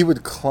 he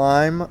would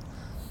climb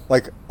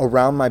like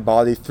around my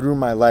body, through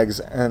my legs,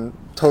 and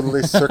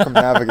totally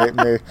circumnavigate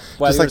me.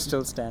 While just you're like,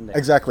 still standing.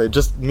 Exactly.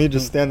 Just me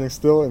just standing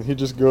still, and he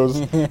just goes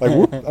like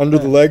whoop, under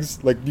the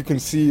legs. Like you can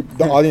see,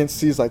 the audience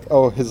sees like,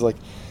 oh, his like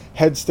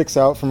head sticks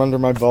out from under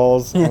my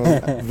balls,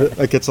 and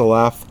like gets a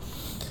laugh.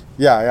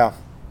 Yeah.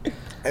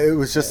 It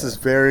was just this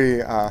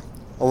very a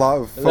lot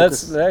of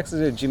focus. That's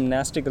actually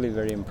gymnastically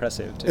very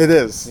impressive too. It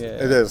is. Yeah.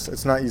 It is.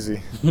 It's not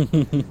easy.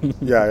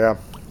 Yeah.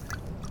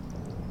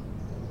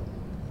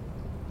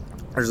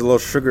 There's a little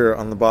sugar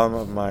on the bottom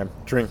of my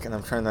drink, and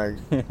I'm trying to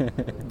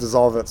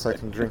dissolve it so I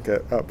can drink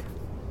it up.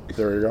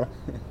 There we go.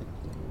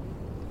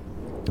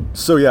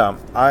 So yeah,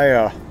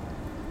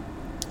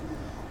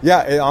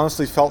 it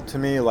honestly felt to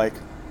me like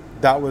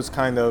that was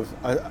kind of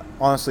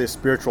honestly a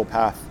spiritual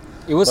path.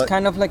 It was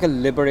kind of like a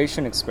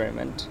liberation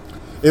experiment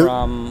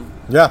from...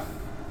 Yeah,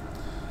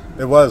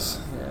 it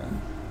was.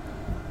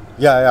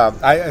 Yeah. Yeah.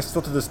 I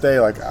still to this day,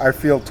 like, I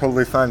feel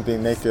totally fine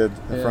being naked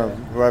in front of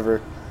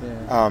whoever.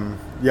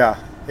 Yeah.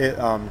 It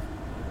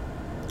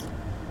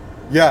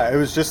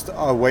was just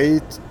a way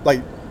to,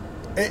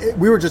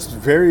 we were just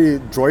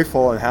very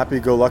joyful and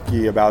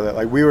happy-go-lucky about it.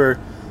 Like we were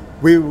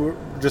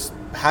just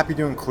happy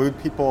to include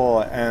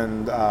people,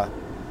 and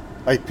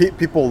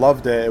people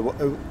loved it,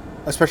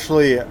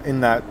 especially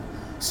in that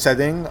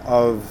setting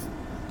of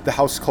the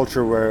house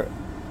culture where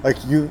like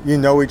you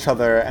know each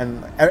other,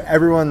 and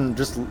everyone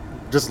just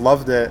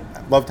loved it,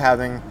 loved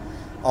having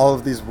all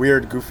of these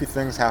weird, goofy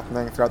things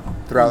happening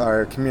throughout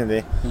our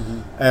community.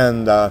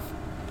 And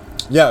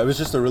it was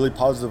just a really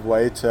positive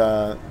way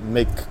to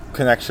make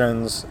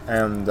connections.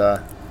 And I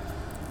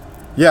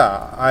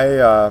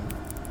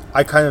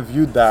kind of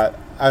viewed that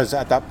as,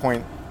 at that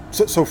point,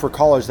 so for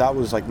college, that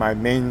was like my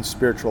main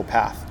spiritual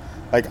path.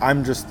 Like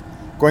I'm just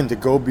going to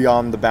go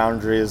beyond the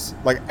boundaries,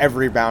 like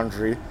every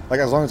boundary, like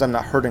as long as I'm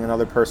not hurting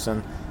another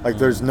person, like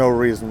there's no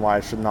reason why I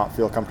should not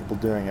feel comfortable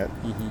doing it.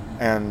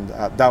 And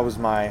that was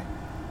my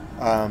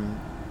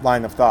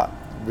line of thought,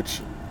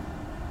 which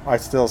I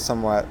still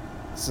somewhat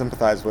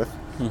sympathize with.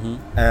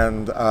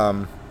 And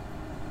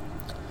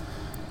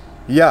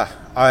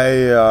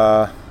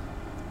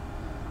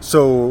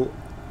so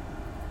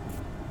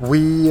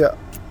we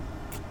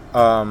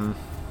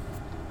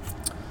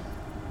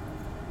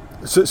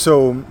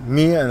so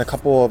me and a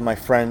couple of my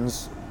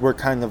friends were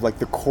kind of like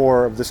the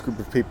core of this group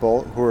of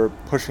people who were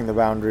pushing the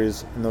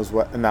boundaries in those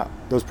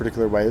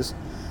particular ways.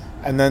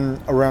 And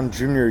then around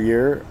junior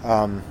year,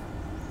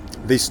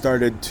 they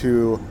started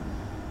to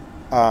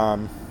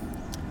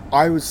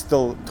I was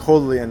still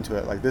totally into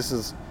it. Like, this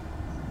is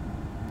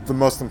the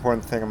most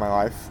important thing in my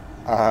life.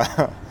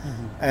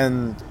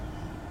 And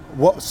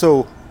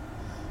so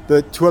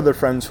the two other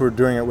friends who were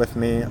doing it with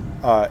me,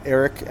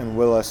 Eric and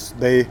Willis,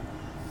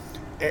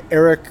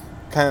 Eric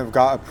kind of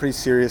got a pretty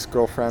serious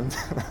girlfriend.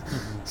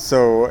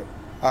 So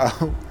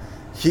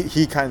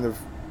he kind of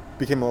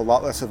became a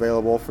lot less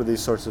available for these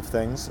sorts of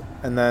things.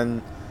 And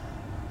then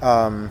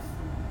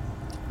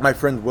my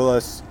friend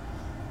Willis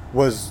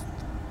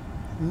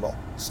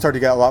started to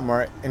get a lot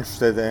more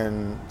interested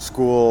in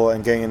school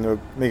and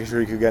making sure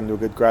he could get into a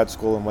good grad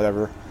school and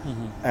whatever.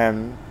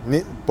 And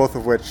both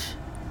of which,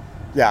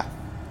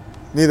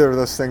 neither of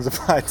those things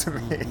applied to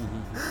me.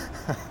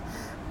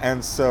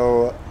 And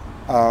so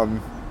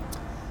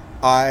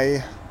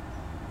I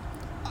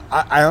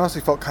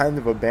honestly felt kind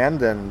of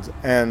abandoned,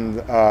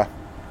 and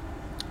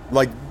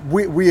like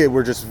we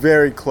were just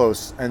very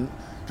close, and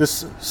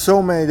just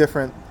so many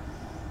different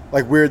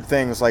like weird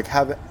things, like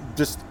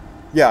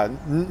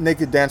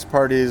naked dance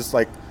parties,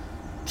 like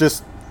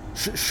just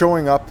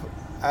showing up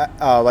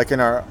like in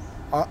our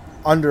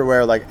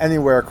underwear, like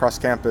anywhere across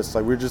campus.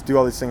 Like we would just do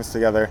all these things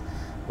together,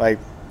 like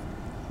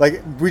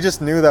we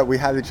just knew that we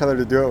had each other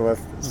to do it with,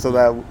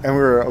 and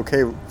we were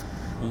okay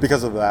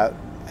because of that.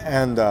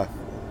 And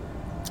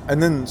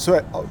then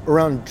so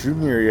around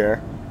junior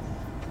year,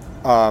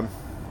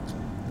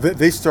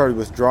 they started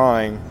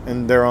withdrawing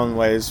in their own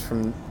ways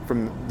from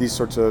these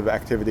sorts of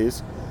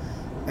activities,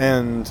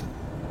 and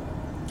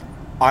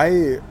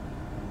I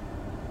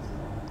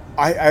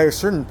at a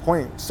certain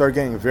point started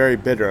getting very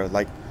bitter.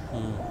 Like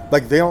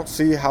they don't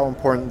see how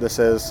important this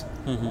is.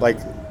 Like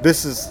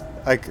this is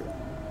like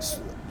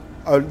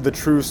the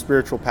true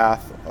spiritual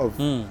path of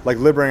like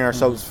liberating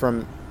ourselves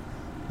from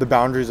the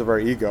boundaries of our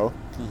ego.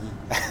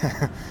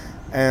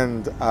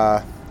 And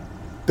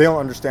they don't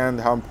understand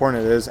how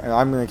important it is, and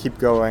I'm going to keep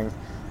going,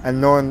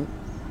 and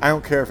I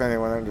don't care if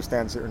anyone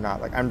understands it or not.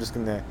 Like I'm just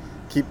going to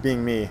keep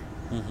being me.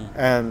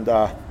 And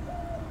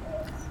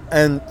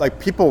like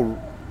people,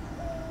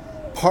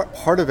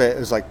 part of it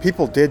is like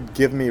people did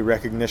give me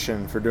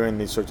recognition for doing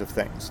these sorts of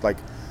things. Like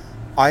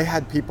I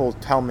had people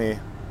tell me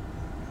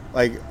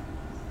like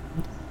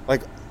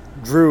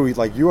Drew,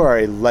 like you are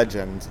a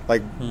legend.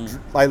 Like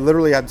I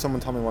literally had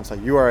someone tell me once,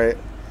 like you are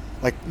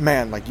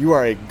you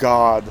are a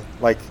god.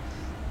 Like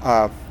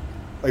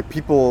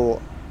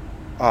people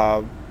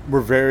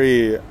were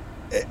very,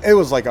 it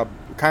was like a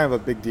kind of a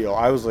big deal.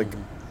 I was like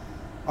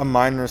a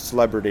minor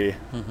celebrity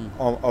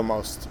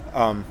almost.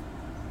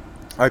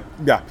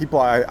 People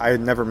I had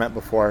never met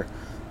before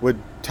would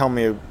tell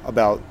me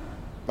about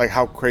like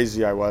how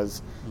crazy I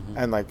was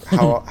and like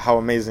how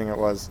amazing it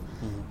was.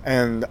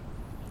 And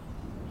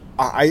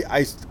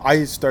I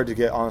started to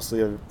get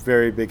honestly a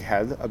very big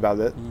head about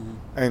it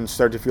and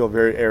started to feel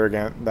very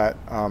arrogant that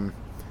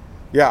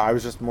I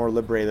was just more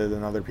liberated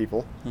than other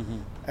people.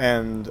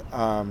 And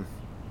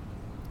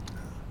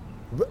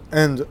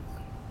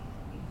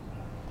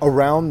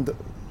around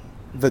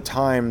the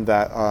time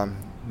that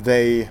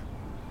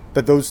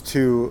that those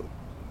two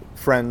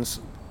friends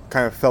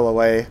kind of fell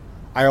away,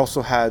 I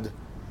also had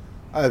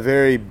a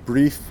very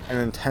brief and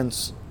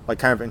intense like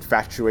kind of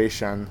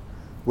infatuation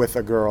with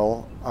a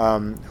girl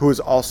who was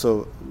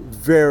also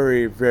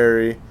very,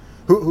 very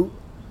who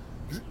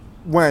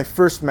when I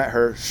first met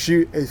her,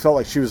 it felt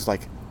like she was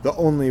like the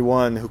only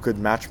one who could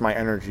match my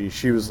energy.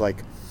 She was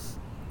like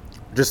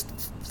just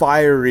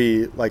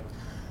fiery, like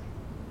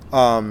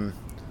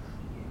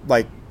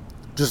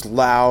just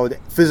loud,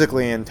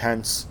 physically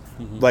intense.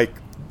 Like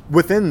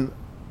within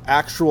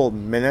actual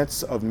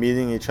minutes of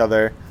meeting each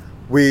other,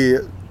 we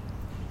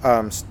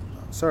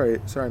sorry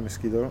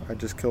mosquito, I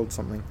just killed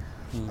something.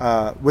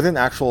 Within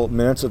actual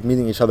minutes of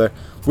meeting each other,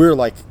 we were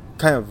like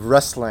kind of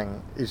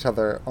wrestling each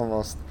other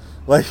almost.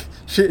 Like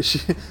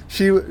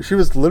she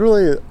was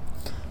literally,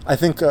 I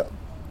think,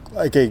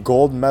 like a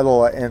gold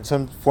medal in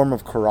some form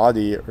of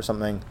karate or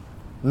something.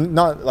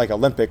 Not like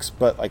Olympics,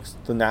 but like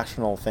the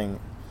national thing.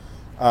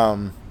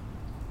 It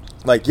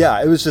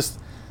was just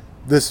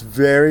this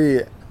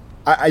very.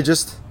 I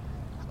just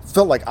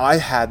felt like I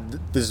had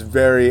this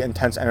very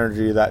intense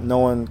energy that no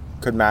one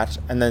could match,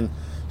 and then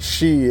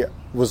she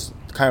was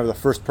kind of the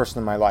first person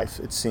in my life,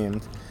 it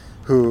seemed,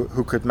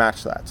 who could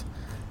match that.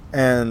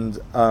 And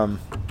I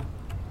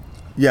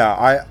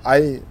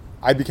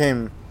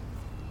became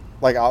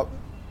like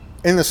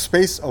in the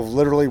space of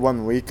literally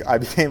 1 week, I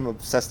became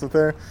obsessed with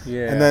her.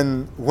 Yeah. And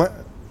then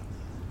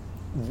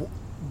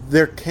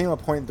there came a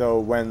point though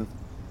when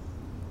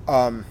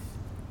I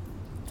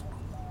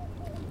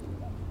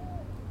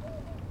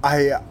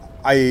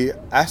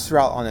asked her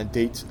out on a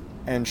date,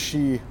 and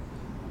she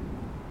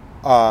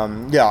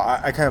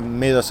I kind of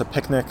made us a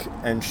picnic,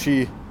 and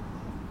she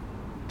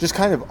just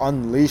kind of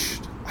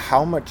unleashed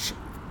how much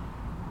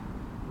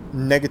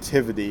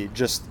negativity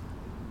just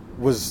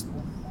was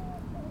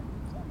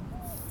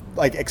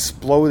like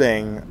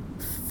exploding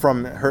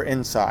from her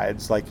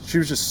insides. Like she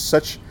was just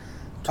such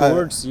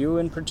towards you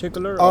in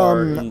particular,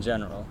 or in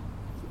general?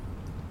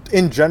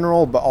 In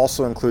general, but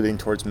also including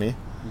towards me.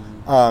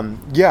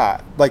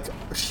 Like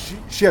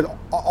she had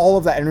all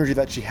of that energy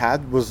that she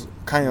had was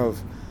kind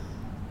of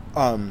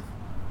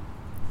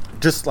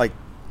just like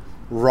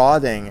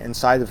rotting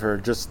inside of her,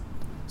 just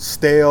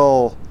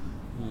stale,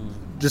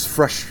 just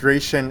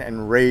frustration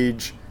and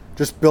rage,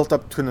 just built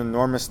up to an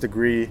enormous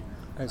degree.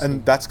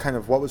 And that's kind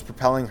of what was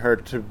propelling her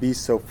to be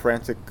so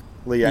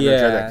frantically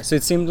energetic. Yeah, so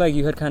it seemed like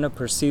you had kind of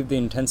perceived the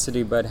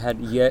intensity, but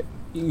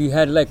you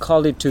had like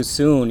called it too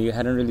soon. You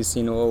hadn't really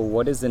seen,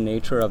 what is the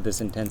nature of this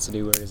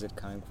intensity? Where is it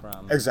coming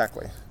from?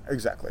 Exactly.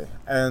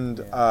 And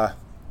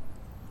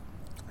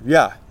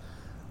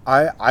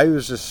I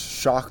was just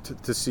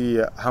shocked to see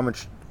how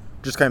much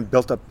just kind of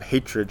built up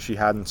hatred she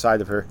had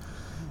inside of her.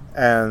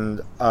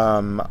 And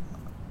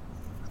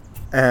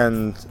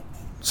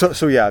so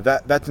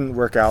that didn't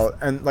work out.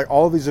 And like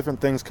all of these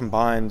different things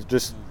combined,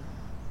 just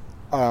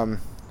the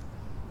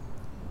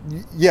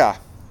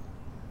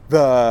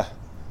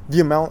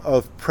amount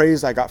of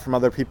praise I got from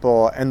other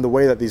people, and the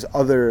way that these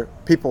other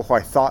people who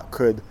I thought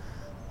could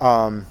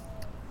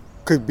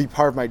be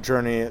part of my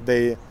journey,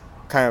 they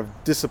kind of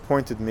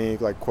disappointed me,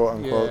 like quote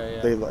unquote.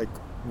 They like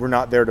were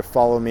not there to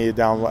follow me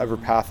down whatever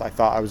path I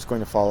thought I was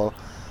going to follow.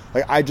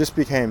 Like I just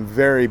became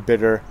very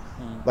bitter.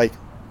 Like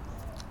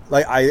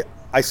I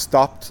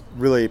stopped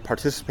really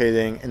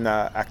participating in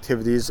the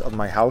activities of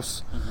my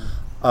house.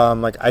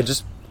 Like I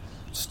just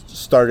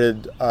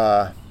started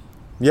I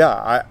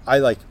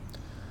like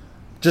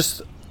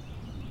just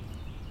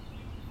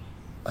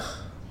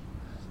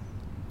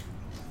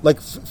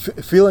like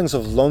feelings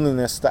of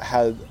loneliness that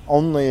had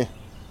only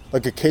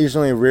like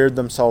occasionally reared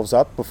themselves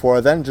up before,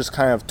 then just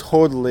kind of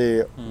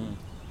totally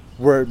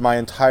were my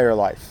entire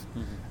life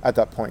at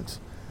that point.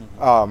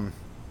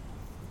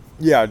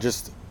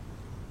 Just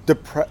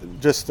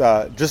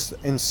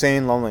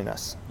insane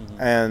loneliness.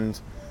 And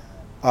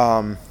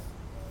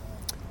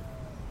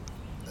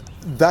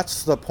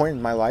that's the point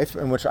in my life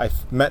in which I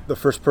met the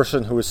first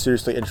person who was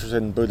seriously interested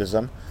in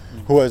Buddhism,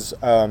 who was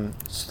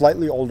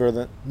slightly older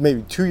than,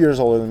 maybe 2 years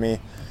older than me.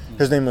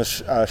 His name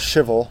was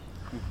Shivel.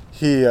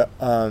 He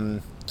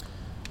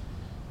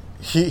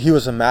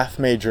was a math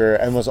major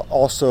and was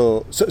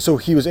also so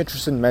he was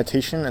interested in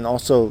meditation and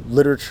also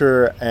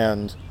literature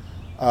and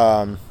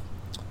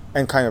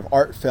kind of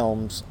art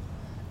films,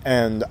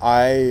 and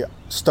I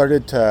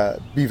started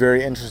to be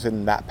very interested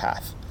in that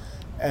path.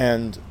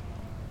 And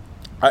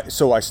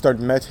so I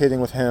started meditating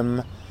with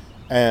him,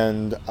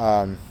 and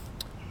I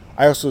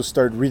also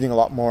started reading a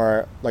lot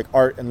more like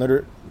art and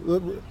a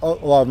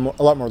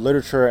lot more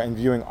literature and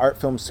viewing art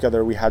films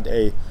together. We had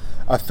a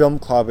film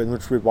club in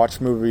which we'd watch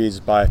movies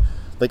by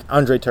like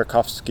Andrei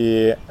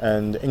Tarkovsky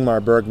and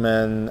Ingmar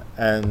Bergman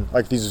and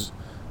like these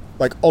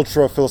like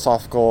ultra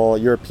philosophical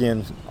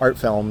European art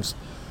films.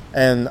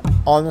 And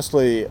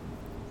honestly,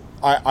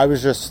 I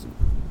was just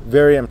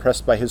very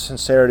impressed by his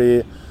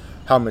sincerity,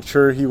 how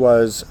mature he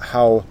was,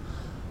 how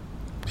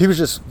he was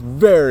just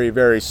very,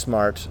 very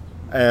smart,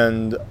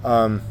 and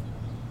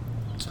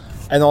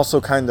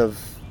also kind of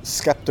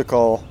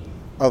skeptical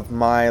of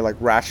my like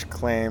rash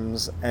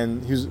claims,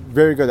 and he was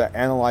very good at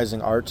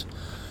analyzing art.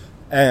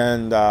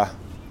 And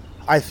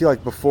I feel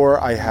like before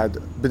I had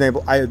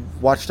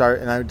watched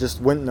art and I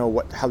just wouldn't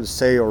know how to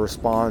say or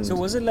respond. So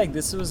was it like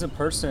this was a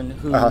person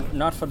who,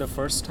 not for the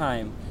first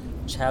time,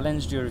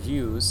 challenged your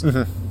views,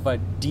 but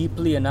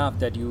deeply enough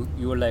that you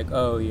were like,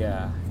 oh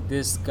yeah,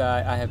 this guy,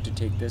 I have to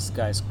take this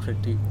guy's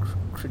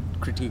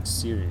critique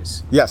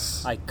serious.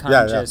 Yes. I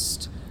can't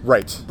just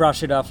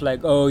brush it off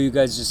like, oh, you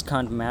guys just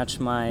can't match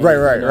my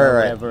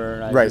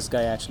whatever. This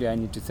guy actually, I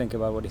need to think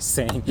about what he's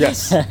saying.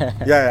 Yes.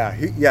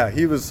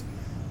 He was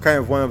kind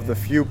of one of the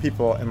few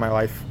people in my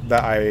life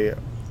that I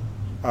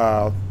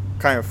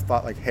kind of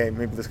thought like, hey,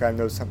 maybe this guy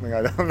knows something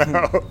I don't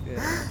know.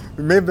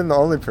 He may have been the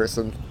only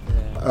person.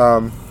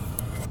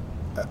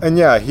 And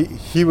yeah,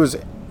 he was,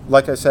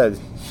 like I said,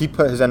 he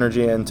put his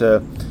energy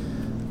into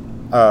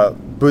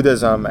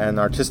Buddhism and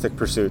artistic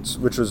pursuits,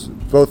 which was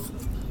both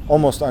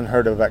almost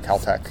unheard of at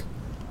Caltech.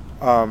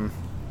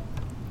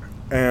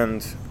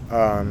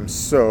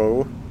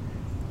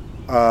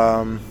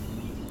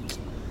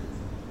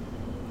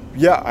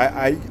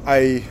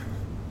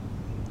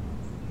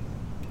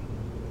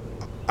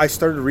 I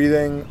started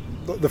reading,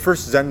 the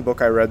first Zen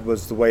book I read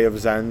was The Way of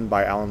Zen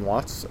by Alan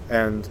Watts,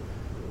 and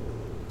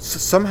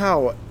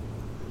somehow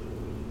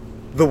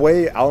the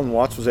way Alan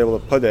Watts was able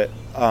to put it,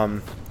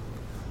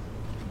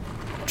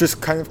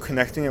 just kind of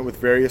connecting it with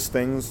various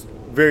things,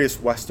 various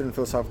Western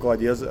philosophical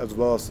ideas, as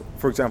well as,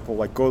 for example,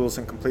 like Gödel's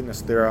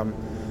incompleteness theorem,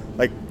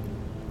 like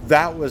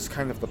that was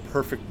kind of the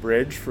perfect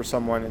bridge for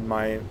someone in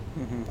my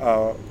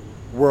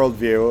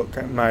worldview,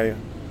 kind of my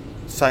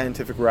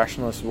scientific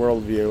rationalist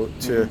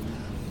worldview to...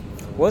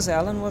 Was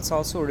Alan Watts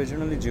also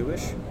originally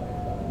Jewish? Do you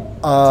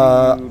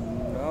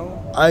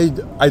know?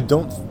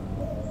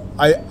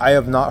 I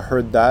have not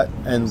heard that,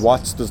 and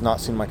Watts does not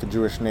seem like a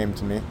Jewish name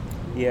to me.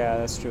 Yeah,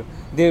 that's true.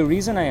 The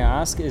reason I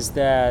ask is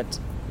that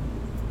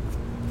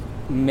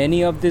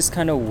many of this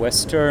kind of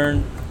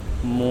Western,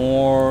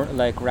 more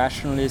like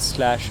rationalist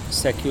 /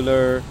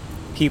 secular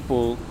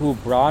people who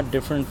brought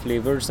different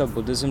flavors of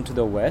Buddhism to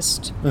the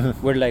West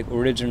were like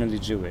originally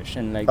Jewish,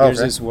 and like there's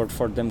this word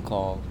for them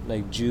called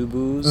like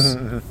Jew-boos.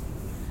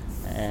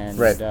 And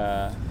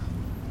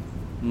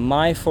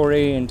my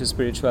foray into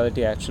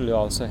spirituality actually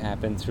also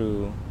happened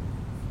through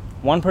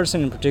one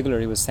person in particular.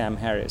 He was Sam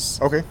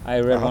Harris. I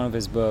read one of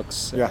his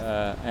books,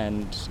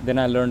 and then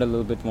I learned a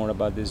little bit more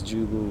about this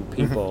Jew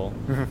people,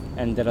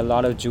 and that a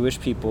lot of Jewish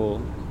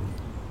people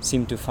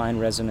seem to find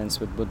resonance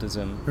with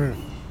Buddhism.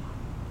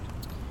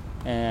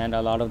 And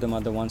a lot of them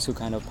are the ones who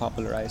kind of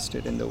popularized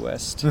it in the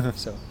West.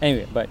 So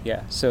anyway, but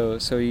yeah, so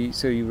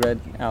you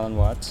read Alan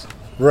Watts.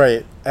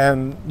 Right,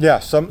 and yeah,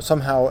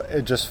 somehow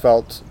it just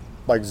felt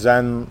like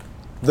Zen,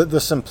 the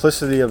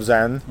simplicity of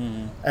Zen,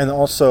 and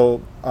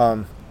also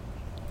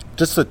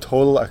just the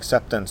total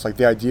acceptance, like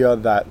the idea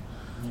that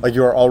like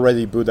you are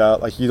already Buddha,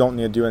 like you don't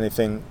need to do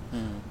anything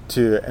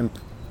to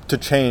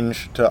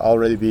change to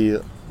already be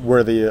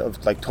worthy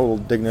of like total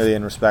dignity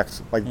and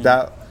respect. Like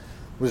that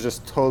was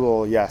just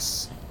total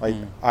yes. Like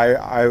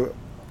I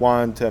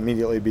wanted to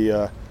immediately be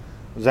a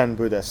Zen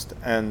Buddhist,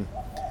 and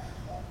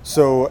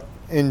so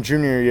in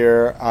junior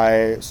year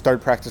I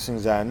started practicing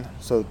Zen.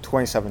 So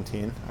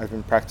 2017, I've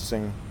been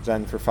practicing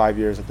Zen for 5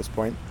 years at this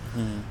point,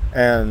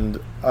 and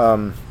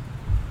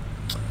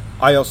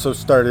I also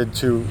started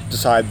to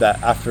decide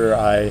that after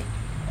I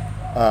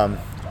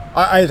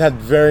had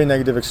very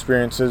negative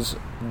experiences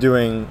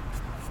doing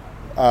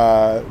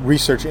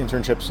research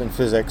internships in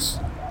physics.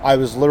 I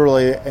was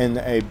literally in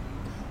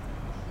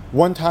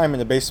one time in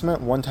a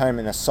basement, one time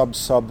in a sub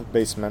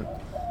basement,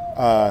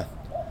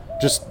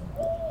 just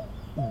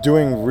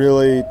doing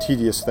really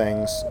tedious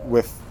things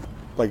with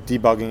like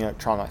debugging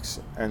electronics,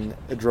 and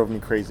it drove me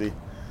crazy.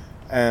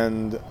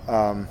 And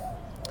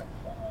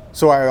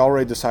so I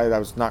already decided I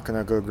was not going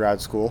to go to grad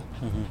school.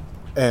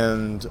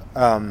 And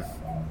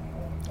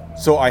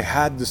so I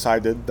had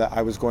decided that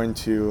I was going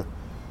to,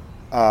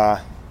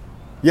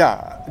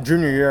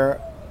 junior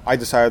year, I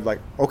decided like,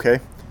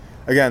 okay,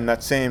 again,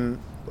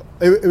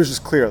 it was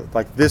just clear,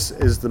 like this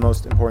is the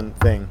most important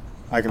thing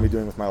I can be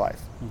doing with my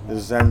life,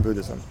 is Zen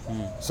Buddhism.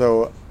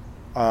 So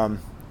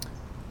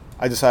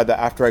I decided that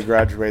after I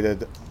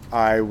graduated,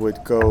 I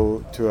would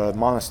go to a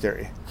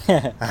monastery.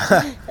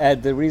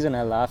 The reason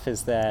I laugh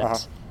is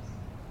that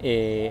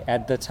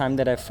at the time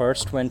that I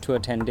first went to a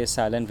 10-day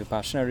silent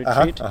Vipassana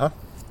retreat,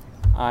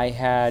 I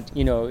had,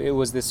 it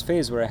was this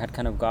phase where I had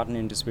kind of gotten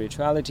into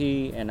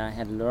spirituality, and I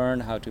had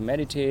learned how to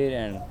meditate,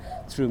 and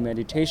through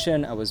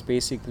meditation I was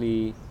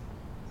basically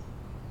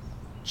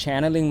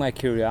channeling my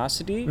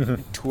curiosity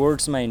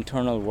towards my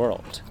internal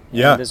world.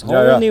 Yeah. And this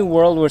whole new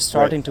world was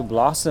starting to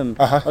blossom.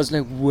 I was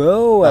like,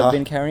 whoa, I've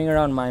been carrying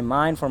around my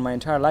mind for my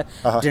entire life.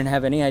 Didn't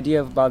have any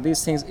idea about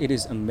these things. It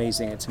is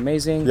amazing. It's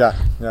amazing.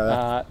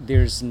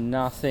 There's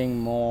nothing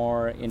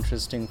more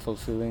interesting,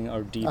 fulfilling,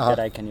 or deep that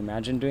I can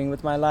imagine doing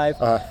with my life.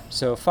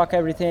 So fuck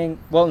everything.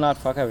 Well, not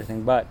fuck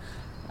everything, but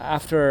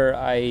after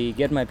I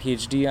get my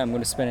PhD, I'm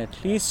going to spend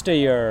at least a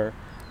year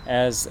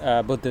as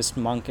a Buddhist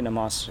monk in a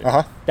monastery.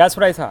 That's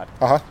what I thought.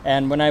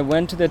 And when I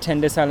went to the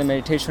 10-day silent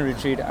meditation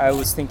retreat, I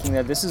was thinking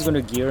that this is going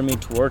to gear me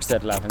towards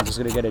that life. I'm just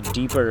going to get a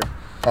deeper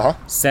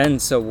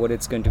sense of what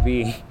it's going to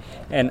be.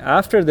 And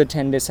after the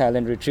 10-day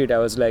silent retreat, I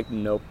was like,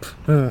 nope,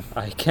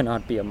 I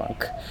cannot be a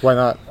monk. Why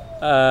not?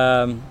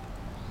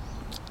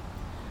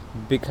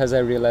 Because I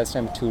realized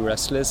I'm too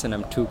restless and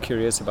I'm too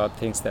curious about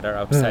things that are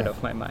outside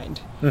of my mind.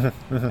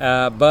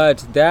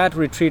 But that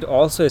retreat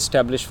also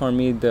established for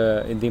me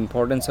the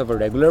importance of a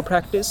regular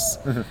practice.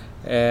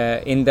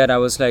 In that I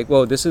was like,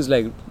 whoa, this is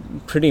like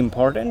pretty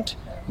important,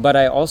 but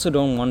I also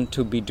don't want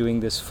to be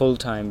doing this full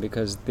time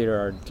because there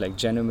are like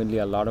genuinely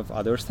a lot of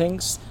other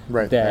things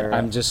that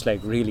I'm just like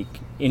really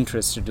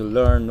interested to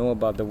learn, know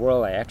about the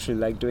world. I actually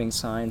like doing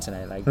science and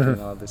I like doing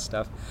all this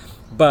stuff.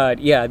 But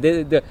yeah,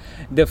 the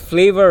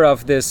flavor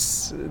of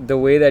this, the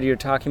way that you're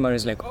talking about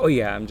is like, oh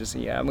yeah, I'm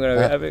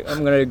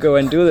gonna go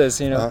and do this.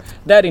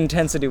 That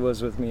intensity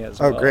was with me as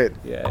well. Oh, great.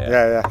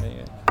 Yeah.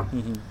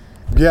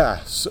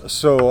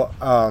 So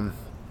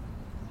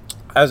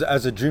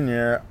as a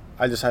junior,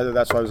 I decided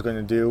that's what I was going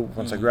to do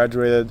once I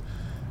graduated,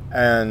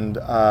 and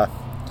I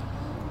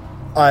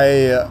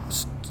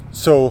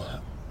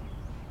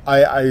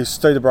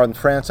studied abroad in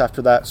France.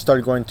 After that,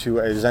 started going to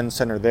a Zen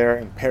center there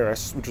in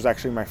Paris, which was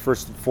actually my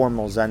first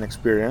formal Zen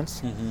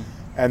experience,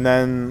 and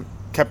then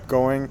kept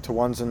going to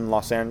ones in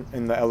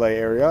in the LA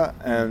area,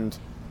 and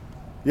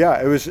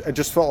it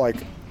just felt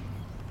like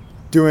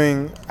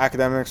doing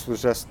academics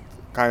was just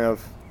kind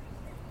of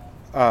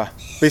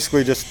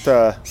basically just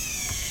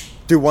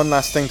do one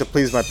last thing to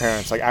please my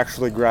parents, like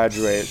actually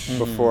graduate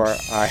before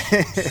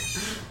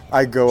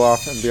I go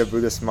off and be a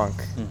Buddhist monk.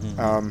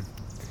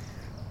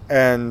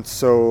 And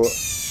so,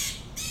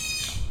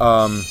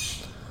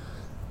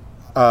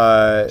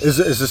 is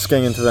this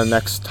getting into the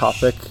next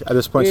topic at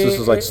this point? So this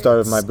was like start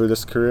of my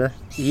Buddhist career.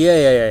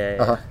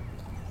 Yeah.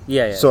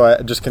 So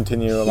I just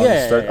continue along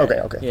the start.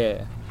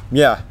 Okay.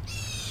 Yeah.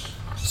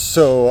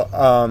 So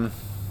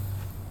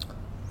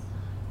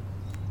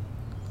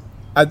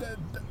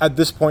at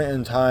this point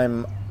in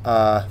time,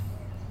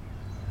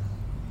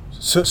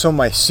 so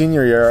my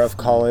senior year of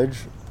college,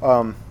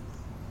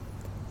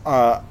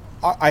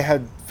 I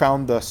had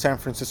found the San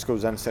Francisco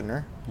Zen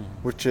Center,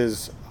 which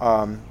is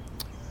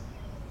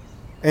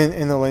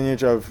in the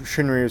lineage of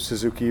Shunryu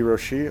Suzuki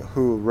Roshi,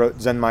 who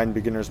wrote Zen Mind,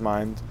 Beginner's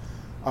Mind.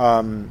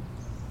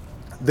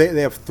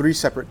 They have 3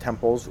 separate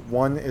temples.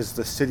 One is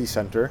the city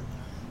center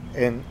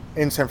in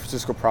San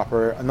Francisco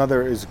proper.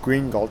 Another is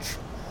Green Gulch,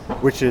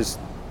 which is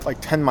like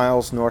 10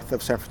 miles north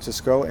of San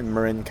Francisco in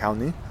Marin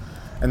County.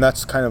 And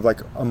that's kind of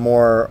like a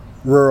more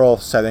rural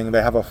setting.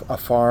 They have a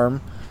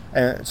farm,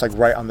 and it's like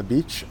right on the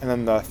beach. And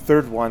then the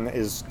third one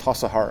is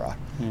Tassajara,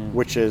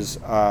 which is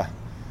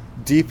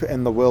deep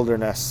in the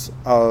wilderness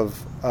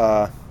of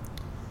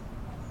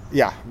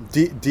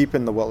deep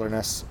in the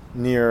wilderness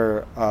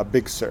near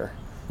Big Sur,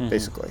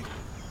 basically.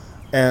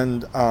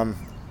 And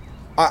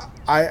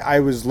I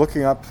was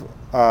looking up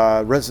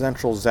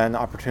residential Zen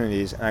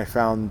opportunities, and I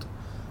found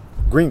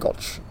Green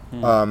Gulch.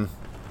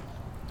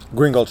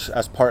 Green Gulch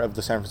as part of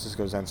the San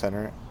Francisco Zen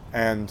Center,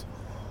 and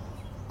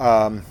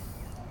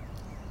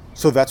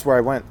so that's where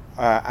I went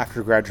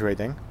after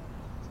graduating,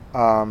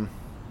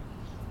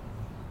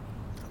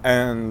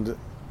 and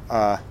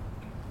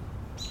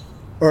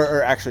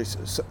or actually,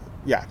 so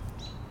at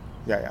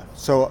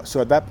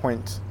that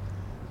point,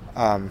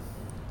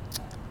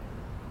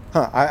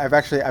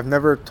 I've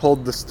never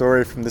told the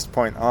story from this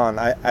point on.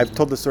 I've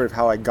told the story of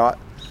how I got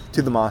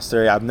to the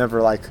monastery. I've never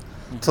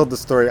told the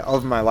story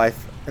of my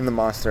life in the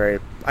monastery.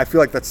 I feel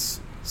like that's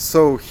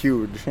so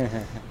huge.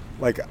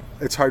 Like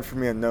it's hard for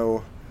me to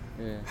know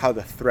how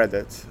to thread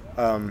it.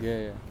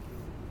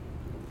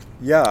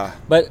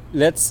 But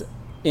let's,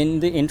 in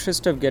the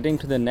interest of getting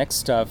to the next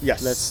stuff,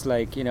 let's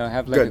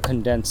have good. a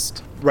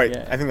condensed. Right.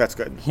 I think that's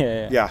good.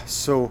 Yeah.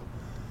 So,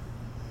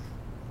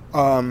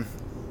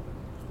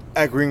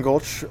 at Green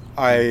Gulch,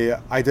 I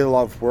did a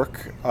lot of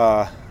work.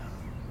 I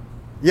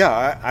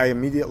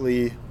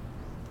immediately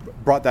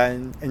brought that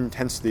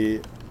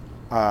intensity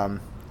to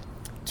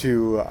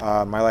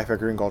my life at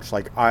Green Gulch.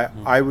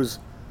 I was,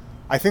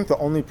 I think, the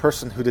only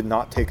person who did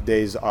not take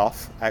days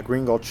off at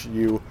Green Gulch.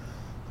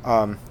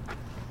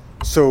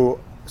 So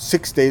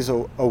 6 days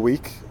a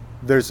week.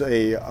 There's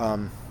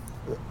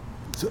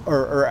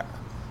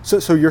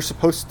so you're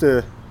supposed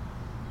to.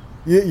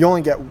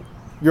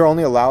 You're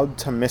only allowed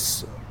to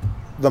miss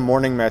the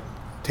morning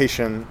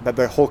meditation that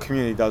the whole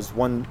community does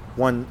once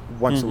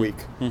a week.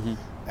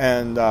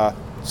 And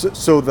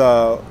so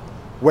the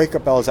wake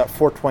up bell is at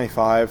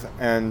 4:25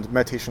 and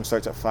meditation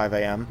starts at 5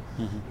 a.m.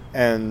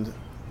 And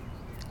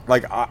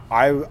like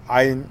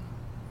I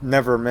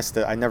never missed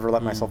it. I never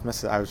let myself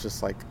miss it. I was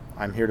just like,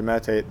 I'm here to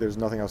meditate. There's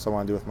nothing else I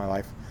want to do with my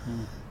life.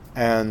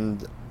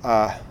 And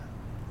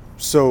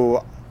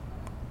so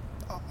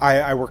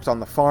I worked on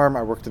the farm.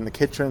 I worked in the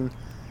kitchen,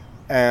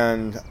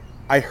 and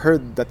I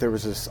heard that there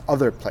was this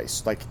other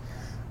place, like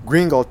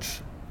Green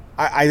Gulch.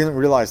 I didn't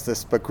realize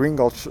this, but Green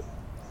Gulch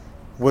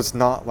was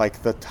not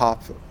like the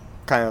top,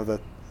 kind of the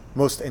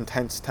most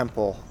intense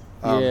temple.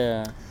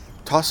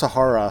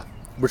 Tassajara,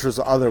 which was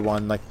the other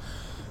one, like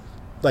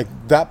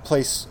that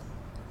place,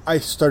 I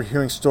started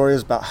hearing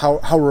stories about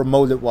how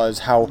remote it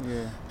was,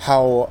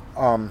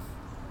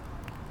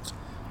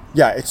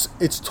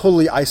 it's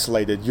totally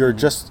isolated. You're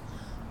just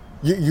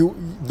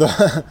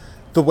the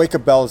wake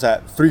up bell is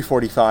at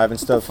 3:45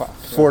 instead of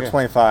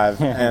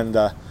 4:25, and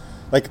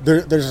like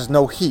there's just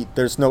no heat,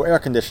 there's no air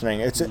conditioning.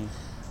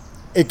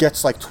 It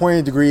gets like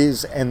 20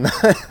 degrees in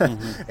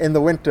in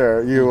the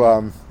winter.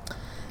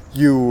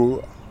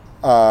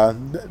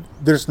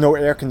 There's no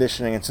air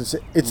conditioning, and since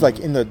it's like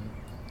in the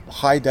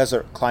high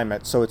desert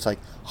climate, so it's like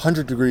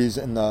 100 degrees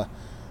in the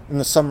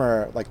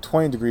summer, like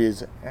 20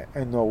 degrees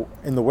in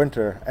the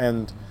winter,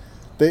 and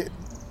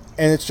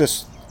it's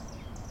just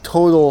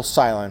total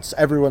silence.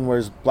 Everyone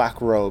wears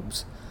black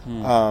robes,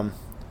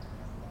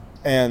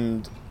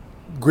 and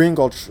Green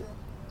Gulch.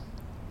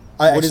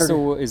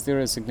 Is there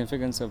a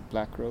significance of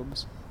black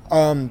robes?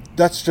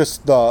 That's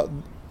just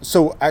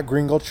so at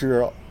Green Gulch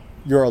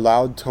you're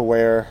allowed to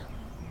wear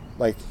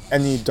like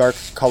any dark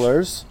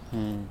colors,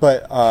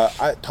 but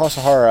at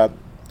Tassajara,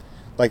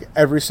 like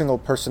every single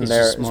person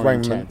there is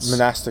wearing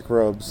monastic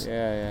robes.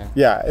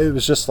 Yeah. It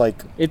was just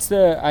like it's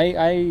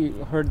I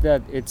heard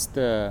that it's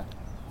the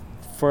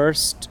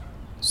first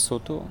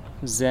Soto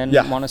Zen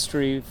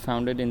monastery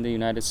founded in the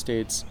United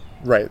States.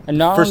 Right. And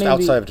not first only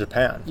outside of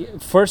Japan.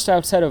 First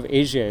outside of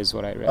Asia is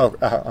what I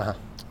read.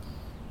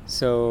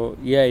 So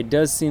it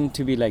does seem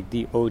to be like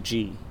the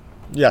OG.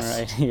 Yes.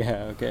 Right.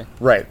 Yeah. Okay.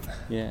 Right.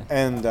 Yeah.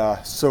 And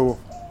so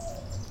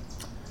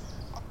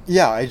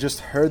I just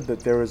heard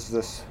that there was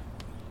this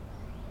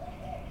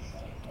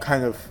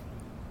kind of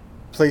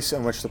place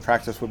in which the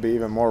practice would be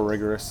even more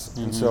rigorous,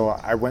 and so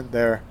I went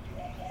there,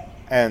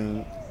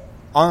 and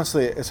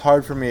honestly, it's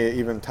hard for me to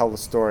even tell the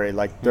story.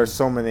 Like, there's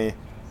so many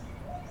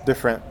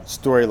different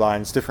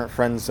storylines, different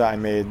friends that I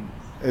made.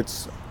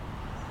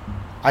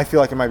 I feel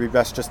like it might be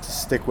best just to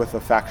stick with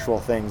the factual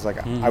things.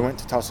 Like, I went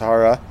to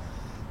Tassajara,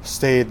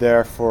 stayed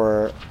there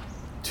for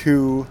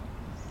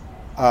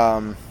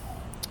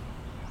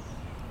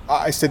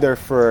I stayed there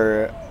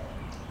for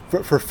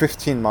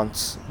 15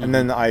 months, and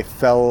then I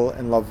fell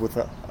in love with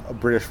a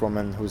British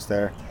woman who was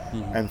there,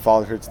 and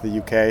followed her to the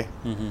UK.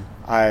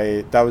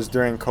 That was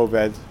during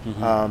COVID,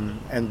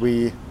 and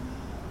we,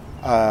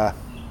 I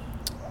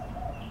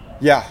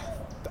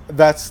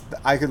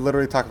could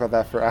literally talk about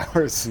that for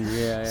hours.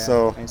 Yeah.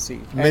 So I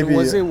see. Maybe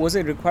and was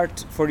it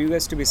required for you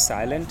guys to be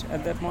silent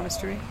at that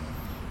monastery?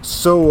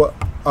 So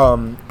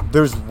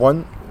there's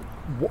one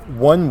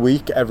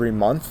week every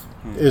month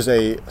is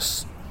a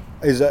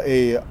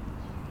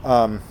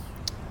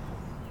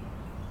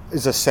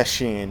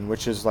session,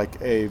 which is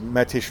like a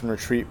meditation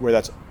retreat where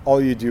that's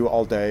all you do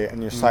all day,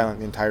 and you're silent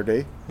the entire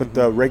day. But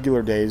the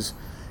regular days,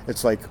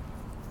 it's like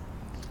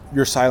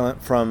you're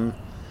silent from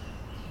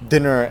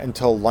dinner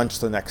until lunch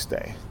the next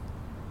day.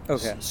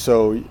 Okay.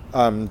 So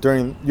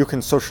you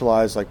can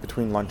socialize like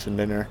between lunch and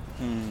dinner,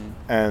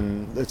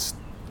 and it's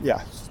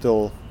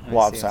still a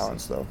lot of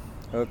silence though.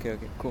 Okay,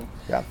 cool.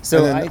 Yeah.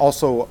 So and then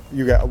also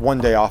you get one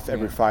day off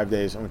every 5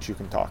 days in which you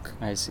can talk.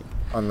 I see.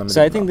 Unlimited.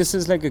 So I think this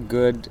is like a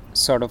good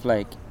sort of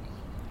like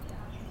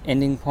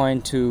ending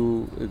point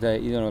to the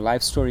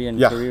life story and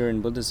career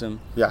in Buddhism.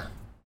 Yeah.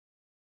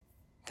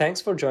 Thanks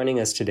for joining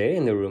us today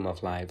in the Room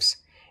of Lives.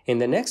 In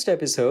the next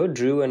episode,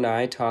 Drew and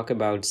I talk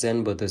about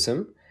Zen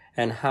Buddhism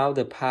and how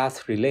the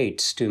path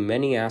relates to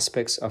many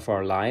aspects of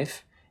our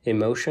life,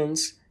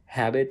 emotions,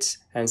 habits,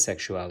 and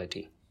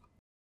sexuality.